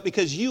sinner, but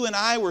because you and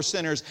I were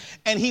sinners.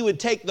 And He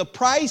would take the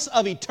price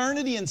of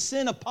eternity and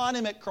sin upon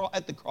Him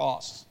at the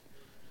cross.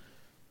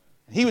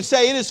 He would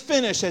say, it is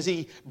finished, as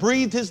He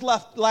breathed His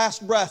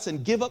last breaths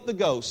and give up the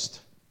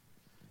ghost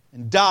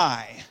and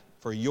die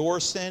for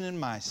your sin and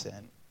my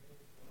sin.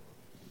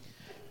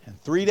 And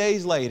 3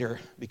 days later,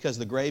 because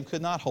the grave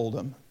could not hold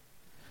Him,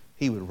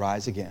 He would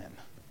rise again.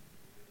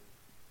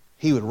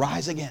 He would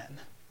rise again.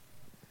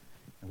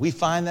 And we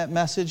find that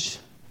message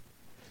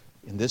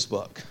in this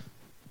book.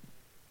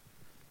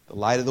 The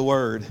light of the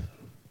Word.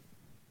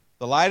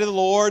 The light of the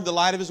Lord, the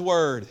light of His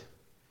Word.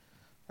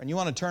 And you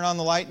want to turn on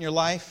the light in your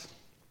life?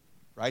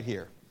 Right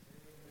here.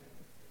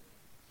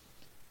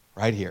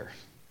 Right here.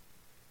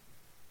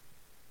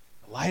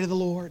 The light of the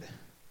Lord.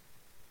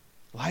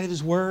 The light of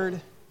His Word.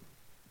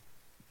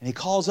 And He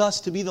calls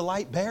us to be the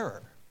light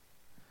bearer.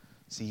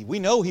 See, we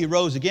know He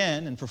rose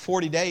again, and for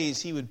 40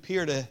 days He would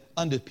appear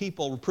unto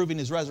people, proving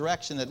His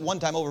resurrection at one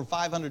time over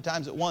 500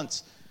 times at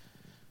once.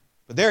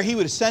 But there He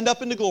would ascend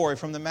up into glory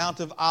from the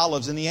Mount of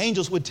Olives, and the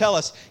angels would tell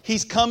us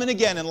He's coming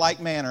again in like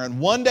manner. And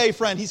one day,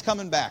 friend, He's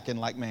coming back in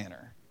like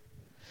manner.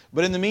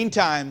 But in the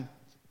meantime,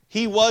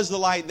 He was the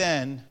light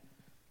then,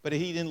 but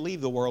He didn't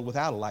leave the world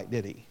without a light,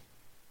 did He?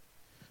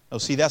 Oh,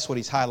 see, that's what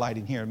He's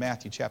highlighting here in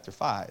Matthew chapter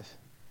 5.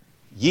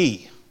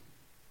 Ye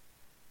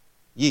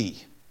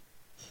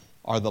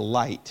are the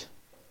light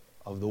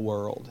of the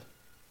world.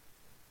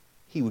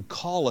 He would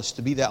call us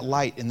to be that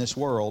light in this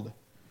world.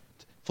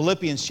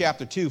 Philippians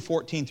chapter 2,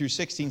 14 through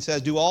 16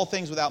 says, Do all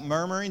things without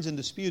murmurings and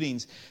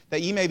disputings,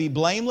 that ye may be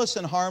blameless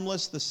and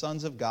harmless, the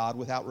sons of God,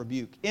 without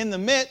rebuke, in the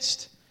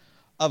midst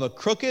of a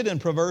crooked and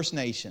perverse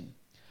nation,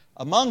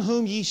 among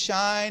whom ye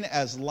shine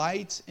as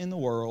lights in the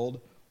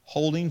world,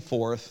 holding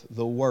forth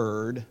the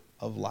word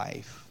of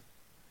life.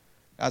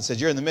 God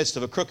says, you're in the midst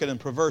of a crooked and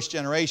perverse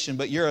generation,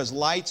 but you're as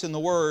lights in the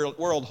world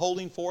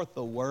holding forth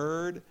the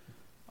word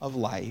of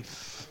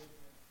life.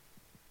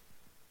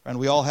 Friend,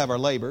 we all have our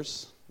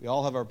labors. We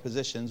all have our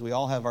positions. We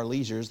all have our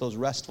leisures, those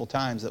restful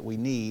times that we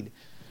need.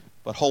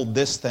 But hold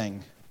this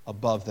thing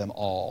above them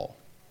all.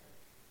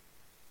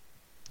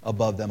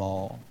 Above them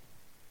all.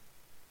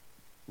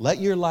 Let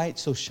your light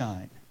so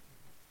shine.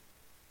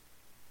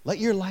 Let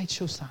your light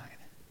so shine.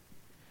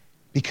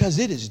 Because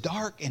it is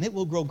dark, and it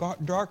will grow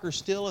darker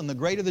still, and the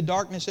greater the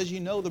darkness, as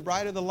you know, the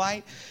brighter the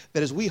light,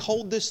 that as we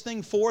hold this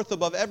thing forth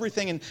above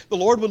everything, and the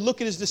Lord would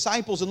look at His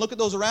disciples and look at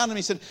those around Him,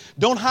 He said,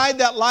 don't hide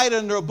that light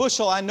under a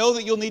bushel. I know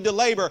that you'll need to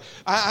labor.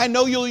 I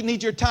know you'll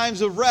need your times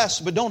of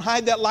rest, but don't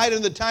hide that light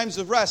under the times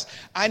of rest.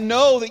 I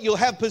know that you'll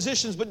have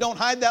positions, but don't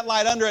hide that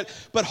light under it,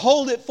 but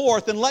hold it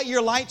forth and let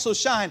your light so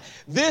shine.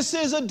 This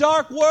is a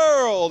dark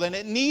world, and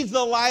it needs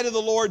the light of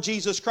the Lord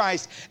Jesus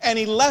Christ, and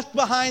He left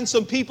behind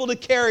some people to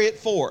carry it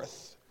forth.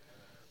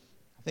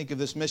 Think of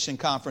this mission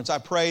conference. I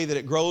pray that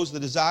it grows the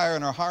desire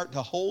in our heart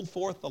to hold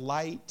forth the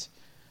light,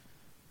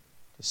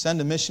 to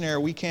send a missionary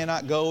we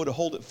cannot go, to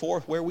hold it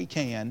forth where we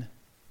can.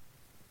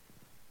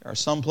 There are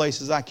some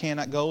places I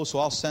cannot go, so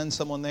I'll send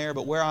someone there.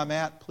 But where I'm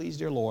at, please,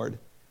 dear Lord,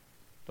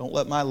 don't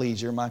let my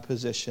leisure, my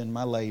position,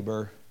 my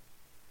labor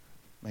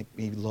make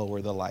me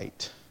lower the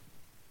light.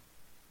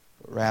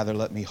 But rather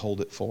let me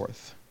hold it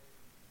forth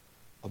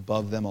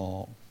above them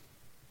all.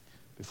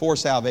 Before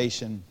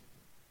salvation,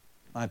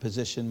 my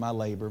position, my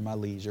labor, my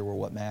leisure were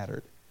what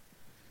mattered.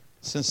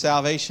 Since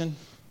salvation,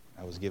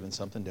 I was given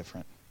something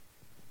different.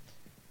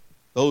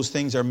 Those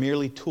things are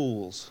merely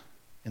tools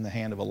in the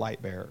hand of a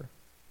light bearer.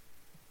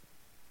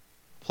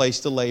 Place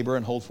to labor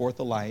and hold forth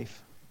the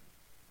life,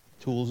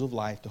 tools of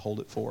life to hold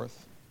it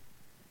forth.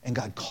 And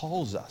God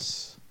calls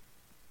us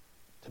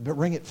to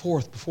bring it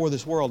forth before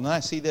this world. And I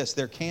see this,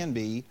 there can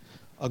be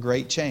a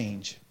great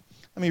change.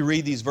 Let me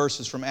read these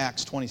verses from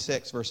Acts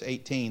 26, verse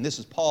 18. This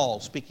is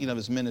Paul speaking of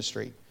his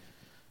ministry.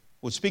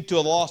 Would speak to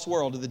a lost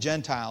world, to the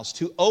Gentiles,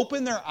 to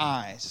open their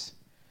eyes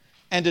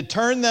and to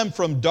turn them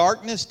from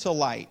darkness to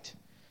light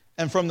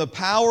and from the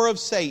power of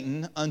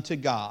Satan unto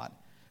God,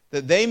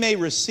 that they may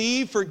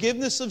receive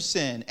forgiveness of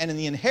sin and in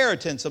the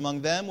inheritance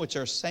among them which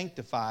are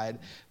sanctified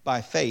by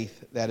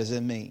faith that is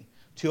in me.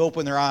 To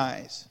open their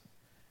eyes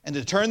and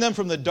to turn them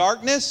from the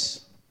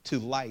darkness to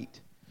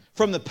light,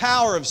 from the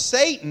power of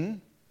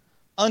Satan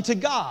unto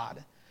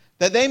God,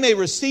 that they may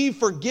receive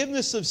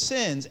forgiveness of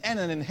sins and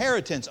an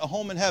inheritance, a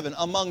home in heaven,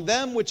 among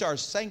them which are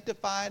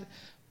sanctified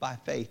by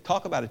faith.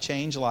 Talk about a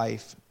changed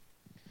life.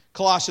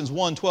 Colossians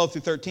 1, 12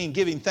 through 13,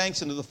 giving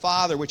thanks unto the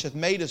Father, which hath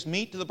made us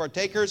meet to the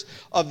partakers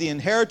of the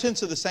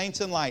inheritance of the saints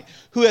in light,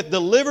 who hath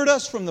delivered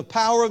us from the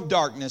power of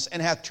darkness,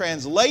 and hath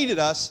translated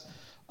us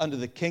unto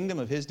the kingdom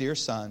of His dear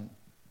Son.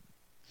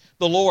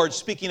 The Lord,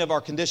 speaking of our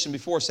condition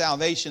before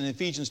salvation in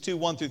Ephesians 2,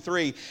 1 through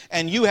 3,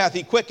 and you hath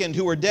He quickened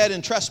who were dead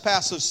in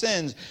trespass of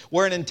sins,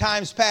 wherein in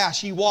times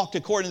past ye walked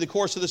according to the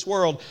course of this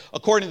world,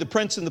 according to the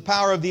prince and the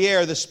power of the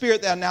air, the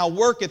spirit that now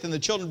worketh in the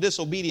children of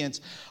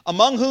disobedience,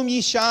 among whom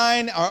ye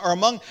shine, or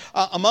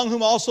among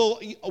whom also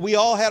we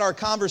all had our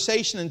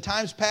conversation in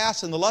times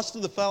past in the lust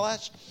of the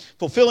flesh,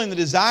 fulfilling the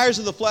desires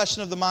of the flesh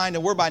and of the mind,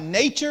 and were by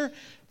nature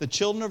the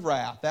children of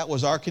wrath. That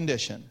was our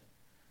condition.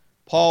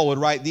 Paul would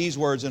write these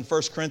words in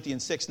 1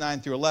 Corinthians 6, 9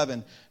 through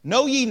 11.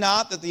 Know ye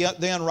not that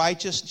the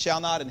unrighteous shall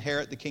not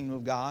inherit the kingdom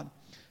of God?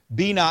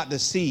 Be not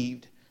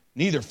deceived,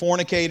 neither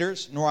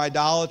fornicators, nor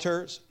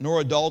idolaters, nor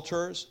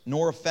adulterers,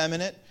 nor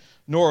effeminate,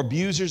 nor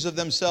abusers of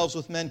themselves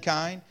with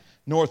mankind,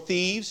 nor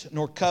thieves,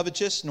 nor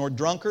covetous, nor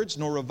drunkards,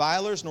 nor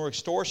revilers, nor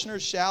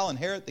extortioners shall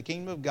inherit the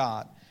kingdom of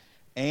God.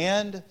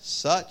 And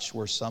such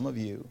were some of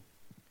you.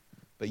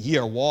 But ye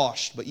are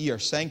washed, but ye are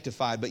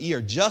sanctified, but ye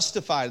are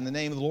justified in the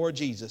name of the Lord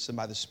Jesus and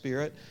by the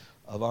Spirit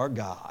of our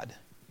God.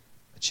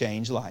 A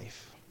changed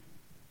life.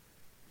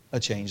 A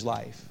changed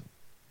life.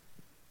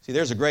 See,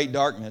 there's a great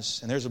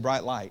darkness and there's a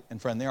bright light.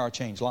 And friend, there are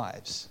changed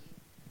lives.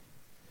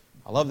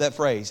 I love that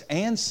phrase.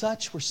 And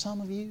such were some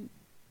of you.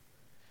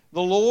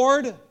 The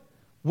Lord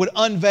would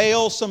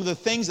unveil some of the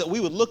things that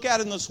we would look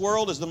at in this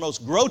world as the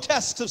most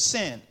grotesque of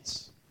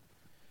sins.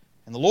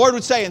 And the Lord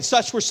would say, and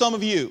such were some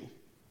of you.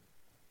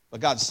 But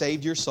God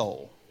saved your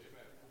soul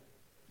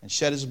and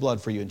shed His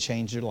blood for you and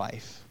changed your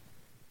life.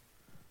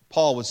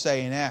 Paul would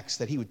say in Acts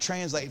that he would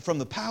translate from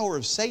the power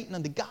of Satan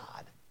unto God,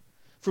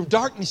 from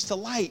darkness to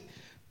light.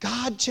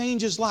 God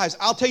changes lives.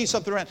 I'll tell you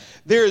something, friend.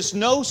 There is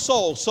no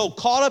soul so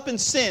caught up in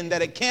sin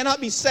that it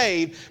cannot be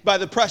saved by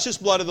the precious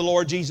blood of the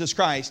Lord Jesus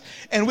Christ.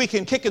 And we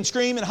can kick and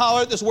scream and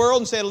holler at this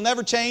world and say it'll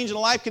never change and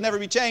life can never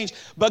be changed.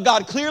 But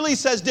God clearly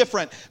says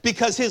different,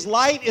 because His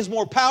light is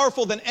more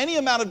powerful than any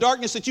amount of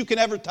darkness that you can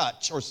ever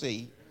touch or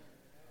see.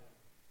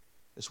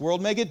 This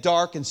world may get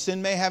dark and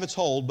sin may have its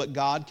hold, but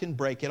God can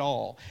break it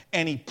all.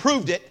 And He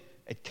proved it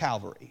at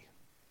Calvary.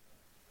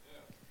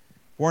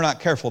 We're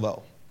not careful,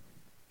 though.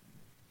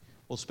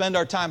 We'll spend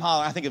our time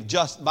hollering. I think of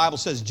the Bible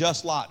says,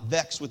 just Lot,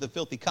 vexed with the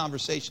filthy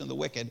conversation of the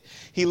wicked.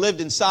 He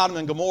lived in Sodom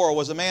and Gomorrah,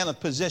 was a man of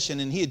position,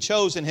 and he had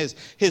chosen his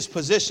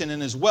position and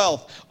his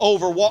wealth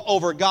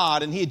over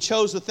God, and he had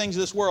chose the things of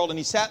this world, and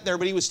he sat there,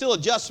 but he was still a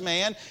just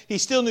man. He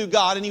still knew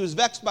God, and he was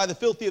vexed by the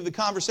filthy of the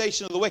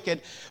conversation of the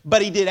wicked,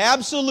 but he did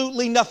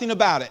absolutely nothing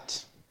about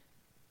it.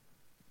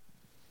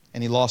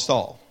 And he lost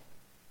all.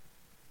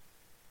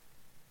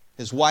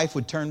 His wife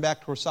would turn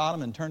back toward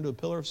Sodom and turn to a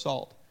pillar of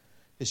salt.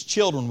 His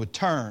children would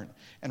turn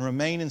and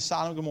remain in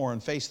Sodom and Gomorrah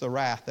and face the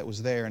wrath that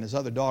was there. And his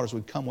other daughters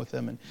would come with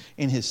him. And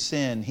in his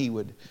sin, he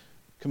would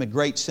commit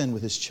great sin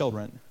with his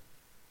children.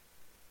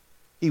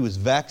 He was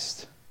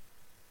vexed,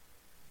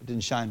 but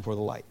didn't shine for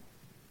the light.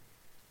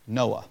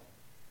 Noah,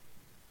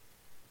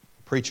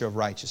 a preacher of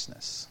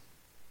righteousness,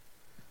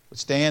 would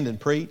stand and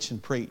preach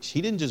and preach.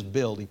 He didn't just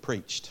build, he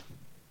preached.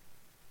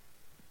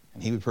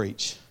 And he would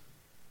preach.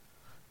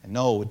 And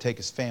Noah would take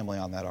his family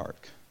on that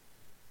ark.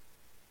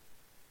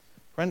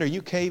 Friend, are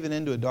you caving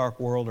into a dark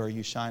world or are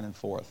you shining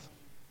forth?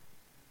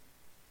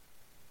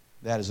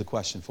 That is the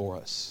question for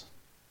us.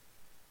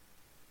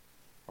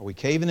 Are we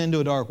caving into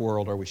a dark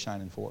world or are we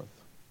shining forth?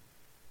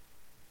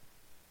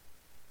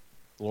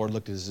 The Lord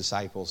looked at His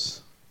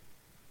disciples,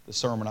 the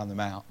Sermon on the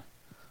Mount,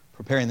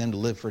 preparing them to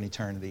live for an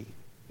eternity,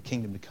 the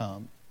kingdom to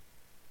come.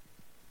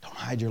 Don't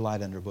hide your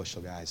light under a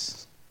bushel,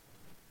 guys.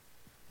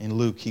 In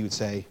Luke, He would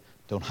say,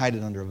 don't hide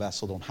it under a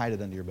vessel, don't hide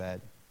it under your bed.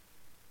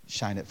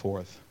 Shine it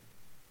forth.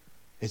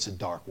 It's a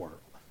dark world.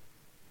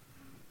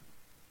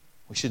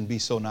 We shouldn't be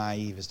so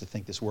naive as to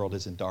think this world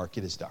isn't dark.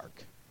 It is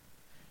dark.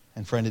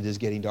 And friend, it is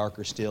getting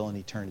darker still, and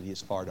eternity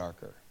is far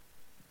darker.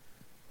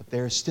 But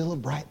there is still a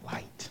bright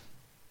light.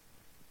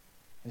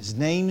 His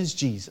name is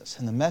Jesus,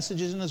 and the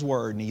message is in His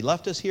Word, and He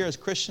left us here as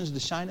Christians to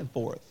shine it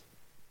forth.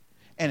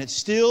 And it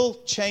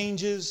still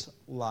changes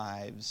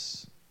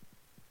lives.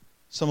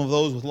 Some of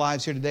those with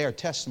lives here today are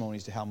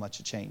testimonies to how much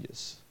it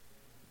changes.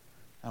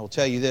 I will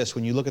tell you this,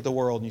 when you look at the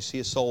world and you see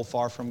a soul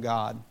far from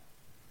God,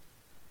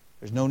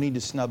 there's no need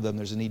to snub them.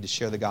 There's a need to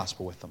share the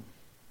gospel with them.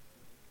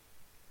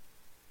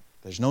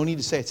 There's no need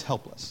to say it's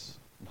helpless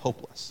and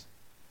hopeless.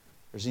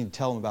 There's a need to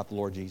tell them about the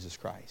Lord Jesus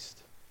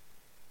Christ.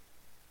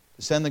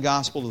 To send the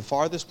gospel to the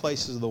farthest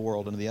places of the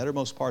world and to the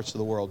uttermost parts of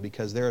the world,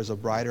 because there is a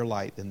brighter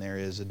light than there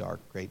is a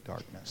great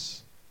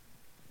darkness.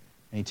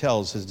 And he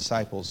tells his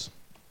disciples,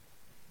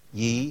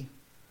 ye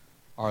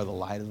are the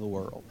light of the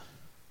world.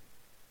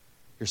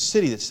 Your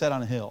city that's set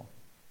on a hill,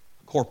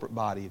 a corporate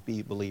body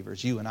of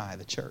believers, you and I,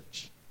 the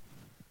church.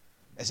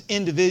 As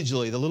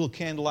individually, the little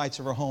candlelights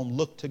of our home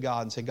look to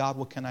God and say, God,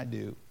 what can I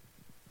do?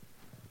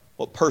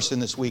 What person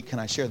this week can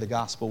I share the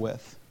gospel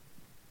with?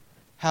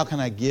 How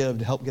can I give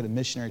to help get a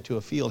missionary to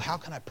a field? How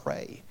can I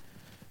pray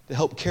to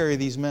help carry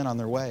these men on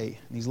their way,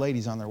 these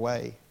ladies on their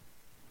way?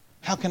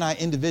 How can I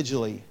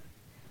individually,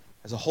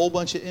 as a whole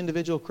bunch of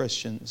individual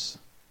Christians,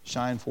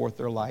 shine forth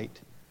their light?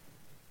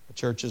 The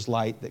church's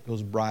light that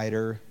goes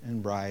brighter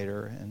and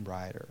brighter and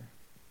brighter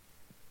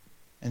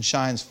and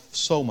shines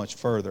so much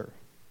further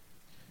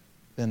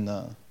than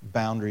the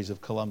boundaries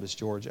of Columbus,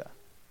 Georgia,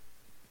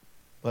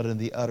 but in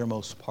the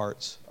uttermost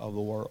parts of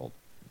the world.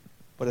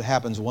 But it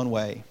happens one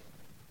way.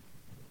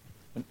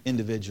 When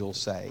individuals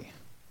say,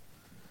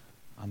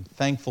 I'm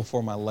thankful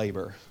for my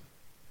labor,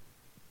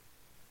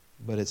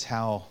 but it's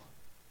how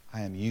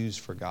I am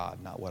used for God,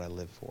 not what I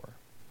live for.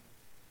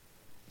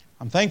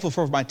 I'm thankful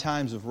for my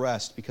times of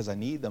rest because I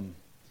need them.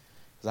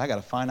 Because I got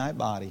a finite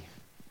body,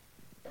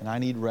 and I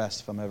need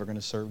rest if I'm ever going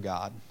to serve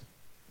God.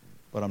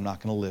 But I'm not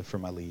going to live for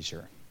my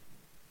leisure.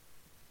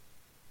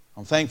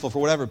 I'm thankful for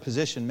whatever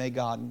position may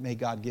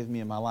God give me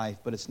in my life,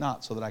 but it's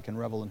not so that I can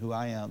revel in who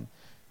I am,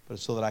 but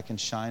it's so that I can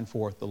shine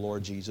forth the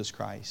Lord Jesus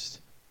Christ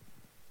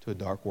to a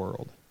dark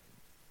world.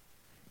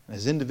 And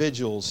as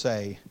individuals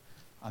say,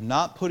 I'm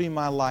not putting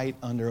my light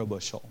under a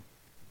bushel.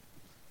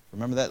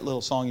 Remember that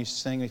little song you used to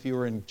sing if you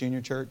were in junior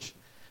church?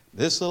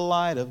 This little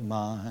light of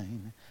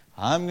mine,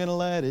 I'm going to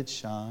let it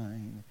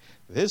shine.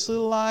 This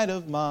little light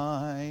of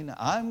mine,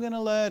 I'm going to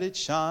let it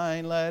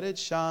shine, let it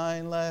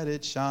shine, let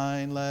it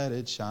shine, let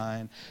it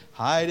shine.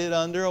 Hide it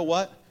under a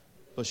what?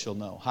 Bushel,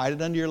 no. Hide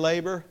it under your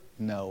labor?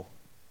 No.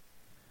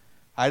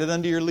 Hide it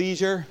under your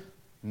leisure?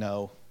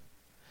 No.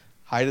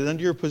 Hide it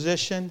under your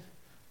position?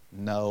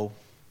 No.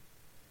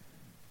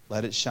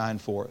 Let it shine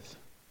forth.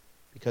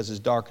 Because as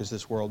dark as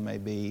this world may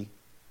be,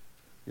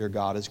 your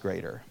God is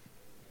greater.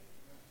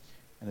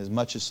 And as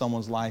much as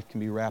someone's life can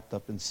be wrapped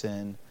up in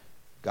sin,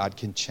 God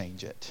can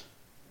change it.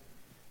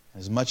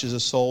 As much as a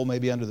soul may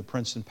be under the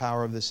prince and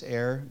power of this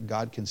air,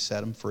 God can set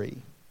them free.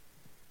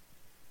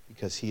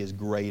 Because He is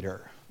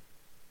greater.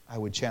 I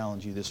would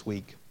challenge you this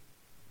week.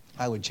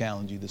 I would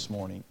challenge you this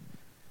morning.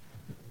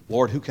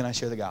 Lord, who can I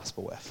share the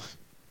gospel with?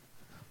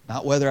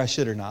 Not whether I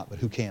should or not, but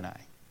who can I?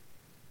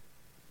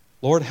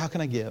 Lord, how can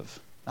I give?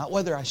 Not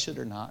whether I should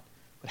or not,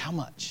 but how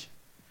much?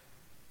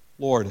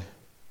 Lord,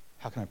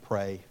 how can I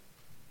pray?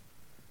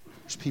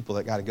 There's people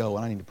that got to go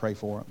and I need to pray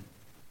for them.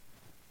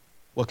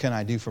 What can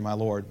I do for my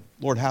Lord?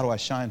 Lord, how do I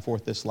shine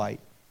forth this light?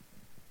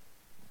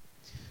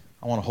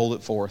 I want to hold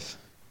it forth.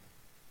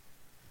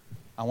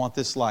 I want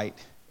this light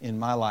in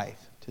my life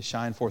to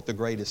shine forth the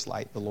greatest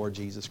light, the Lord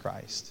Jesus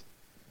Christ.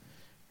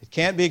 It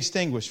can't be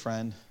extinguished,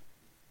 friend,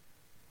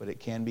 but it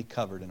can be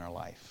covered in our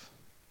life.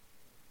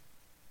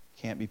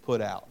 It can't be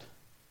put out.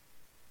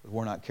 But if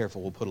we're not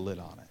careful, we'll put a lid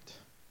on it.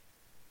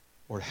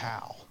 Lord,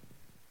 how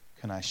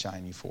can I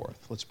shine you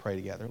forth? Let's pray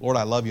together. Lord,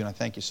 I love you and I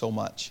thank you so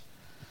much.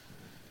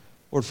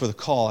 Lord, for the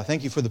call. I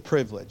thank you for the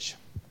privilege.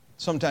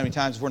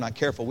 Sometimes if we're not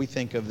careful, we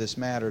think of this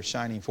matter of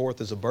shining forth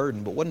as a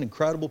burden, but what an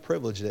incredible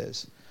privilege it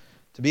is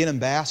to be an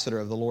ambassador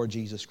of the Lord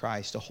Jesus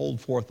Christ, to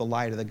hold forth the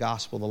light of the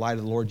gospel, the light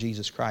of the Lord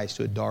Jesus Christ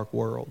to a dark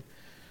world.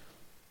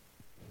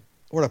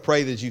 Lord, I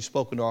pray that as you've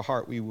spoken to our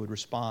heart, we would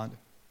respond.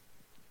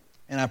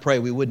 And I pray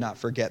we would not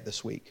forget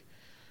this week.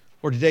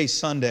 Lord, today's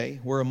Sunday.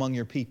 We're among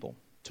your people.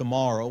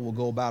 Tomorrow we'll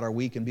go about our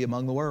week and be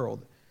among the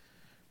world.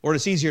 Lord,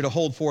 it's easier to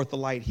hold forth the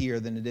light here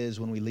than it is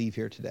when we leave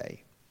here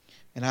today.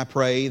 And I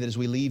pray that as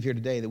we leave here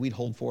today that we'd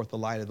hold forth the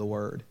light of the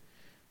Word.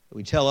 That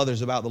we tell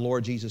others about the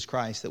Lord Jesus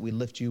Christ, that we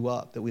lift you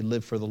up, that we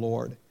live for the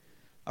Lord.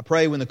 I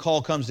pray when the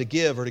call comes to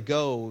give or to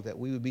go, that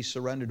we would be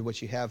surrendered to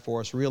what you have for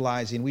us,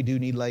 realizing we do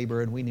need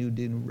labor and we do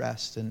need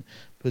rest and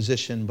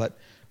position, but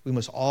we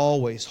must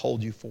always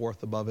hold you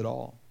forth above it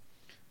all.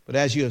 But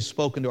as you have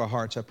spoken to our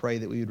hearts, I pray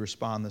that we would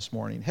respond this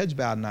morning. Heads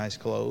bowed and eyes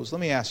closed.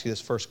 Let me ask you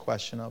this first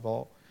question of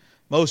all.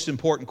 Most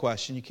important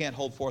question. You can't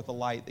hold forth a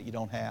light that you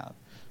don't have.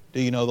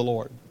 Do you know the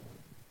Lord?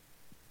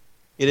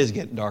 It is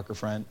getting darker,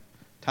 friend.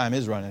 Time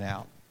is running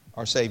out.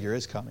 Our Savior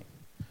is coming.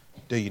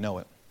 Do you know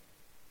Him?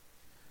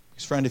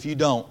 Because, friend, if you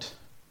don't,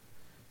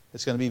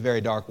 it's going to be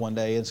very dark one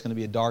day. It's going to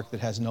be a dark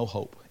that has no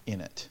hope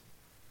in it.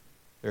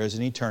 There is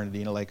an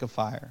eternity in a lake of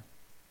fire.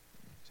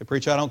 So,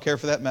 preacher, I don't care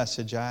for that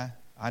message. I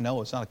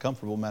know it's not a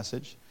comfortable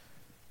message.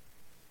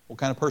 What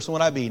kind of person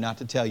would I be not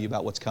to tell you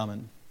about what's coming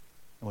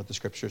and what the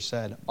Scripture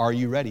said? Are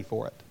you ready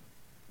for it?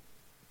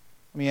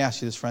 Let me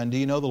ask you this, friend. Do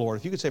you know the Lord?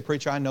 If you could say,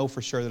 preacher, I know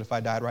for sure that if I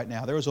died right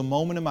now, there was a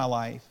moment in my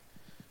life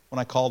when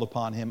I called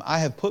upon Him. I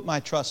have put my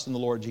trust in the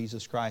Lord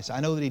Jesus Christ.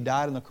 I know that He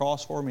died on the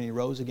cross for me and He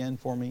rose again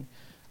for me.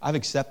 I've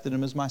accepted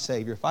Him as my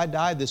Savior. If I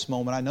died this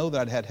moment, I know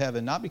that I'd had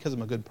heaven, not because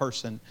I'm a good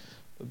person,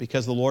 but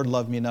because the Lord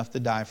loved me enough to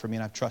die for me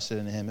and I've trusted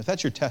in Him. If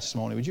that's your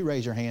testimony, would you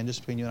raise your hand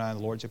just between you and I and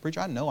the Lord? Say, preacher,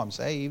 I know I'm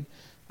saved.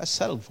 That's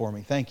settled for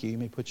me. Thank you. You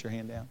may put your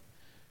hand down.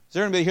 Is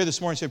there anybody here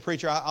this morning who said,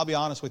 preacher, I'll be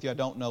honest with you, I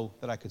don't know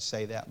that I could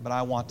say that, but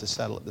I want to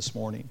settle it this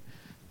morning.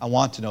 I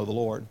want to know the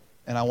Lord,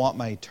 and I want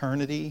my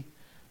eternity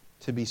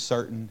to be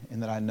certain,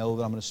 and that I know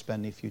that I'm going to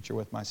spend the future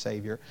with my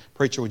Savior.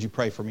 Preacher, would you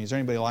pray for me? Is there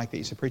anybody like that?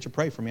 You say, preacher,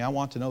 pray for me. I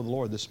want to know the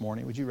Lord this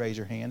morning. Would you raise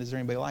your hand? Is there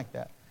anybody like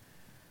that?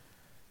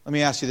 Let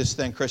me ask you this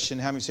thing, Christian.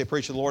 How many say,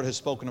 preacher, the Lord has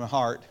spoken to my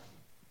heart?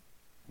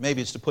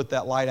 Maybe it's to put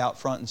that light out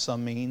front in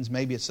some means.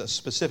 Maybe it's a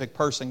specific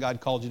person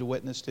God called you to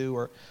witness to,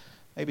 or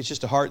maybe it's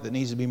just a heart that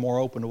needs to be more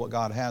open to what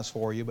God has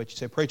for you. But you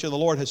say, preacher, the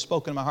Lord has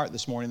spoken to my heart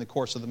this morning in the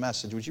course of the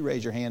message. Would you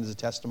raise your hand as a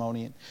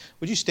testimony? And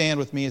would you stand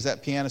with me as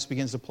that pianist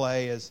begins to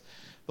play? As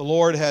the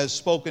Lord has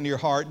spoken to your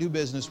heart, do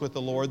business with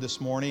the Lord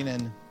this morning.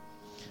 And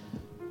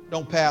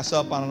don't pass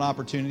up on an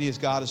opportunity as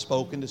God has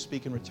spoken to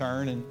speak in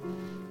return. And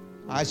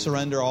I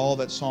surrender all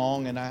that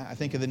song, and I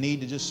think of the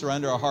need to just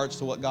surrender our hearts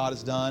to what God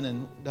has done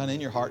and done in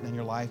your heart and in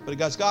your life.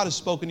 But as God has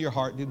spoken to your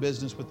heart, do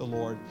business with the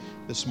Lord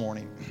this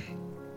morning.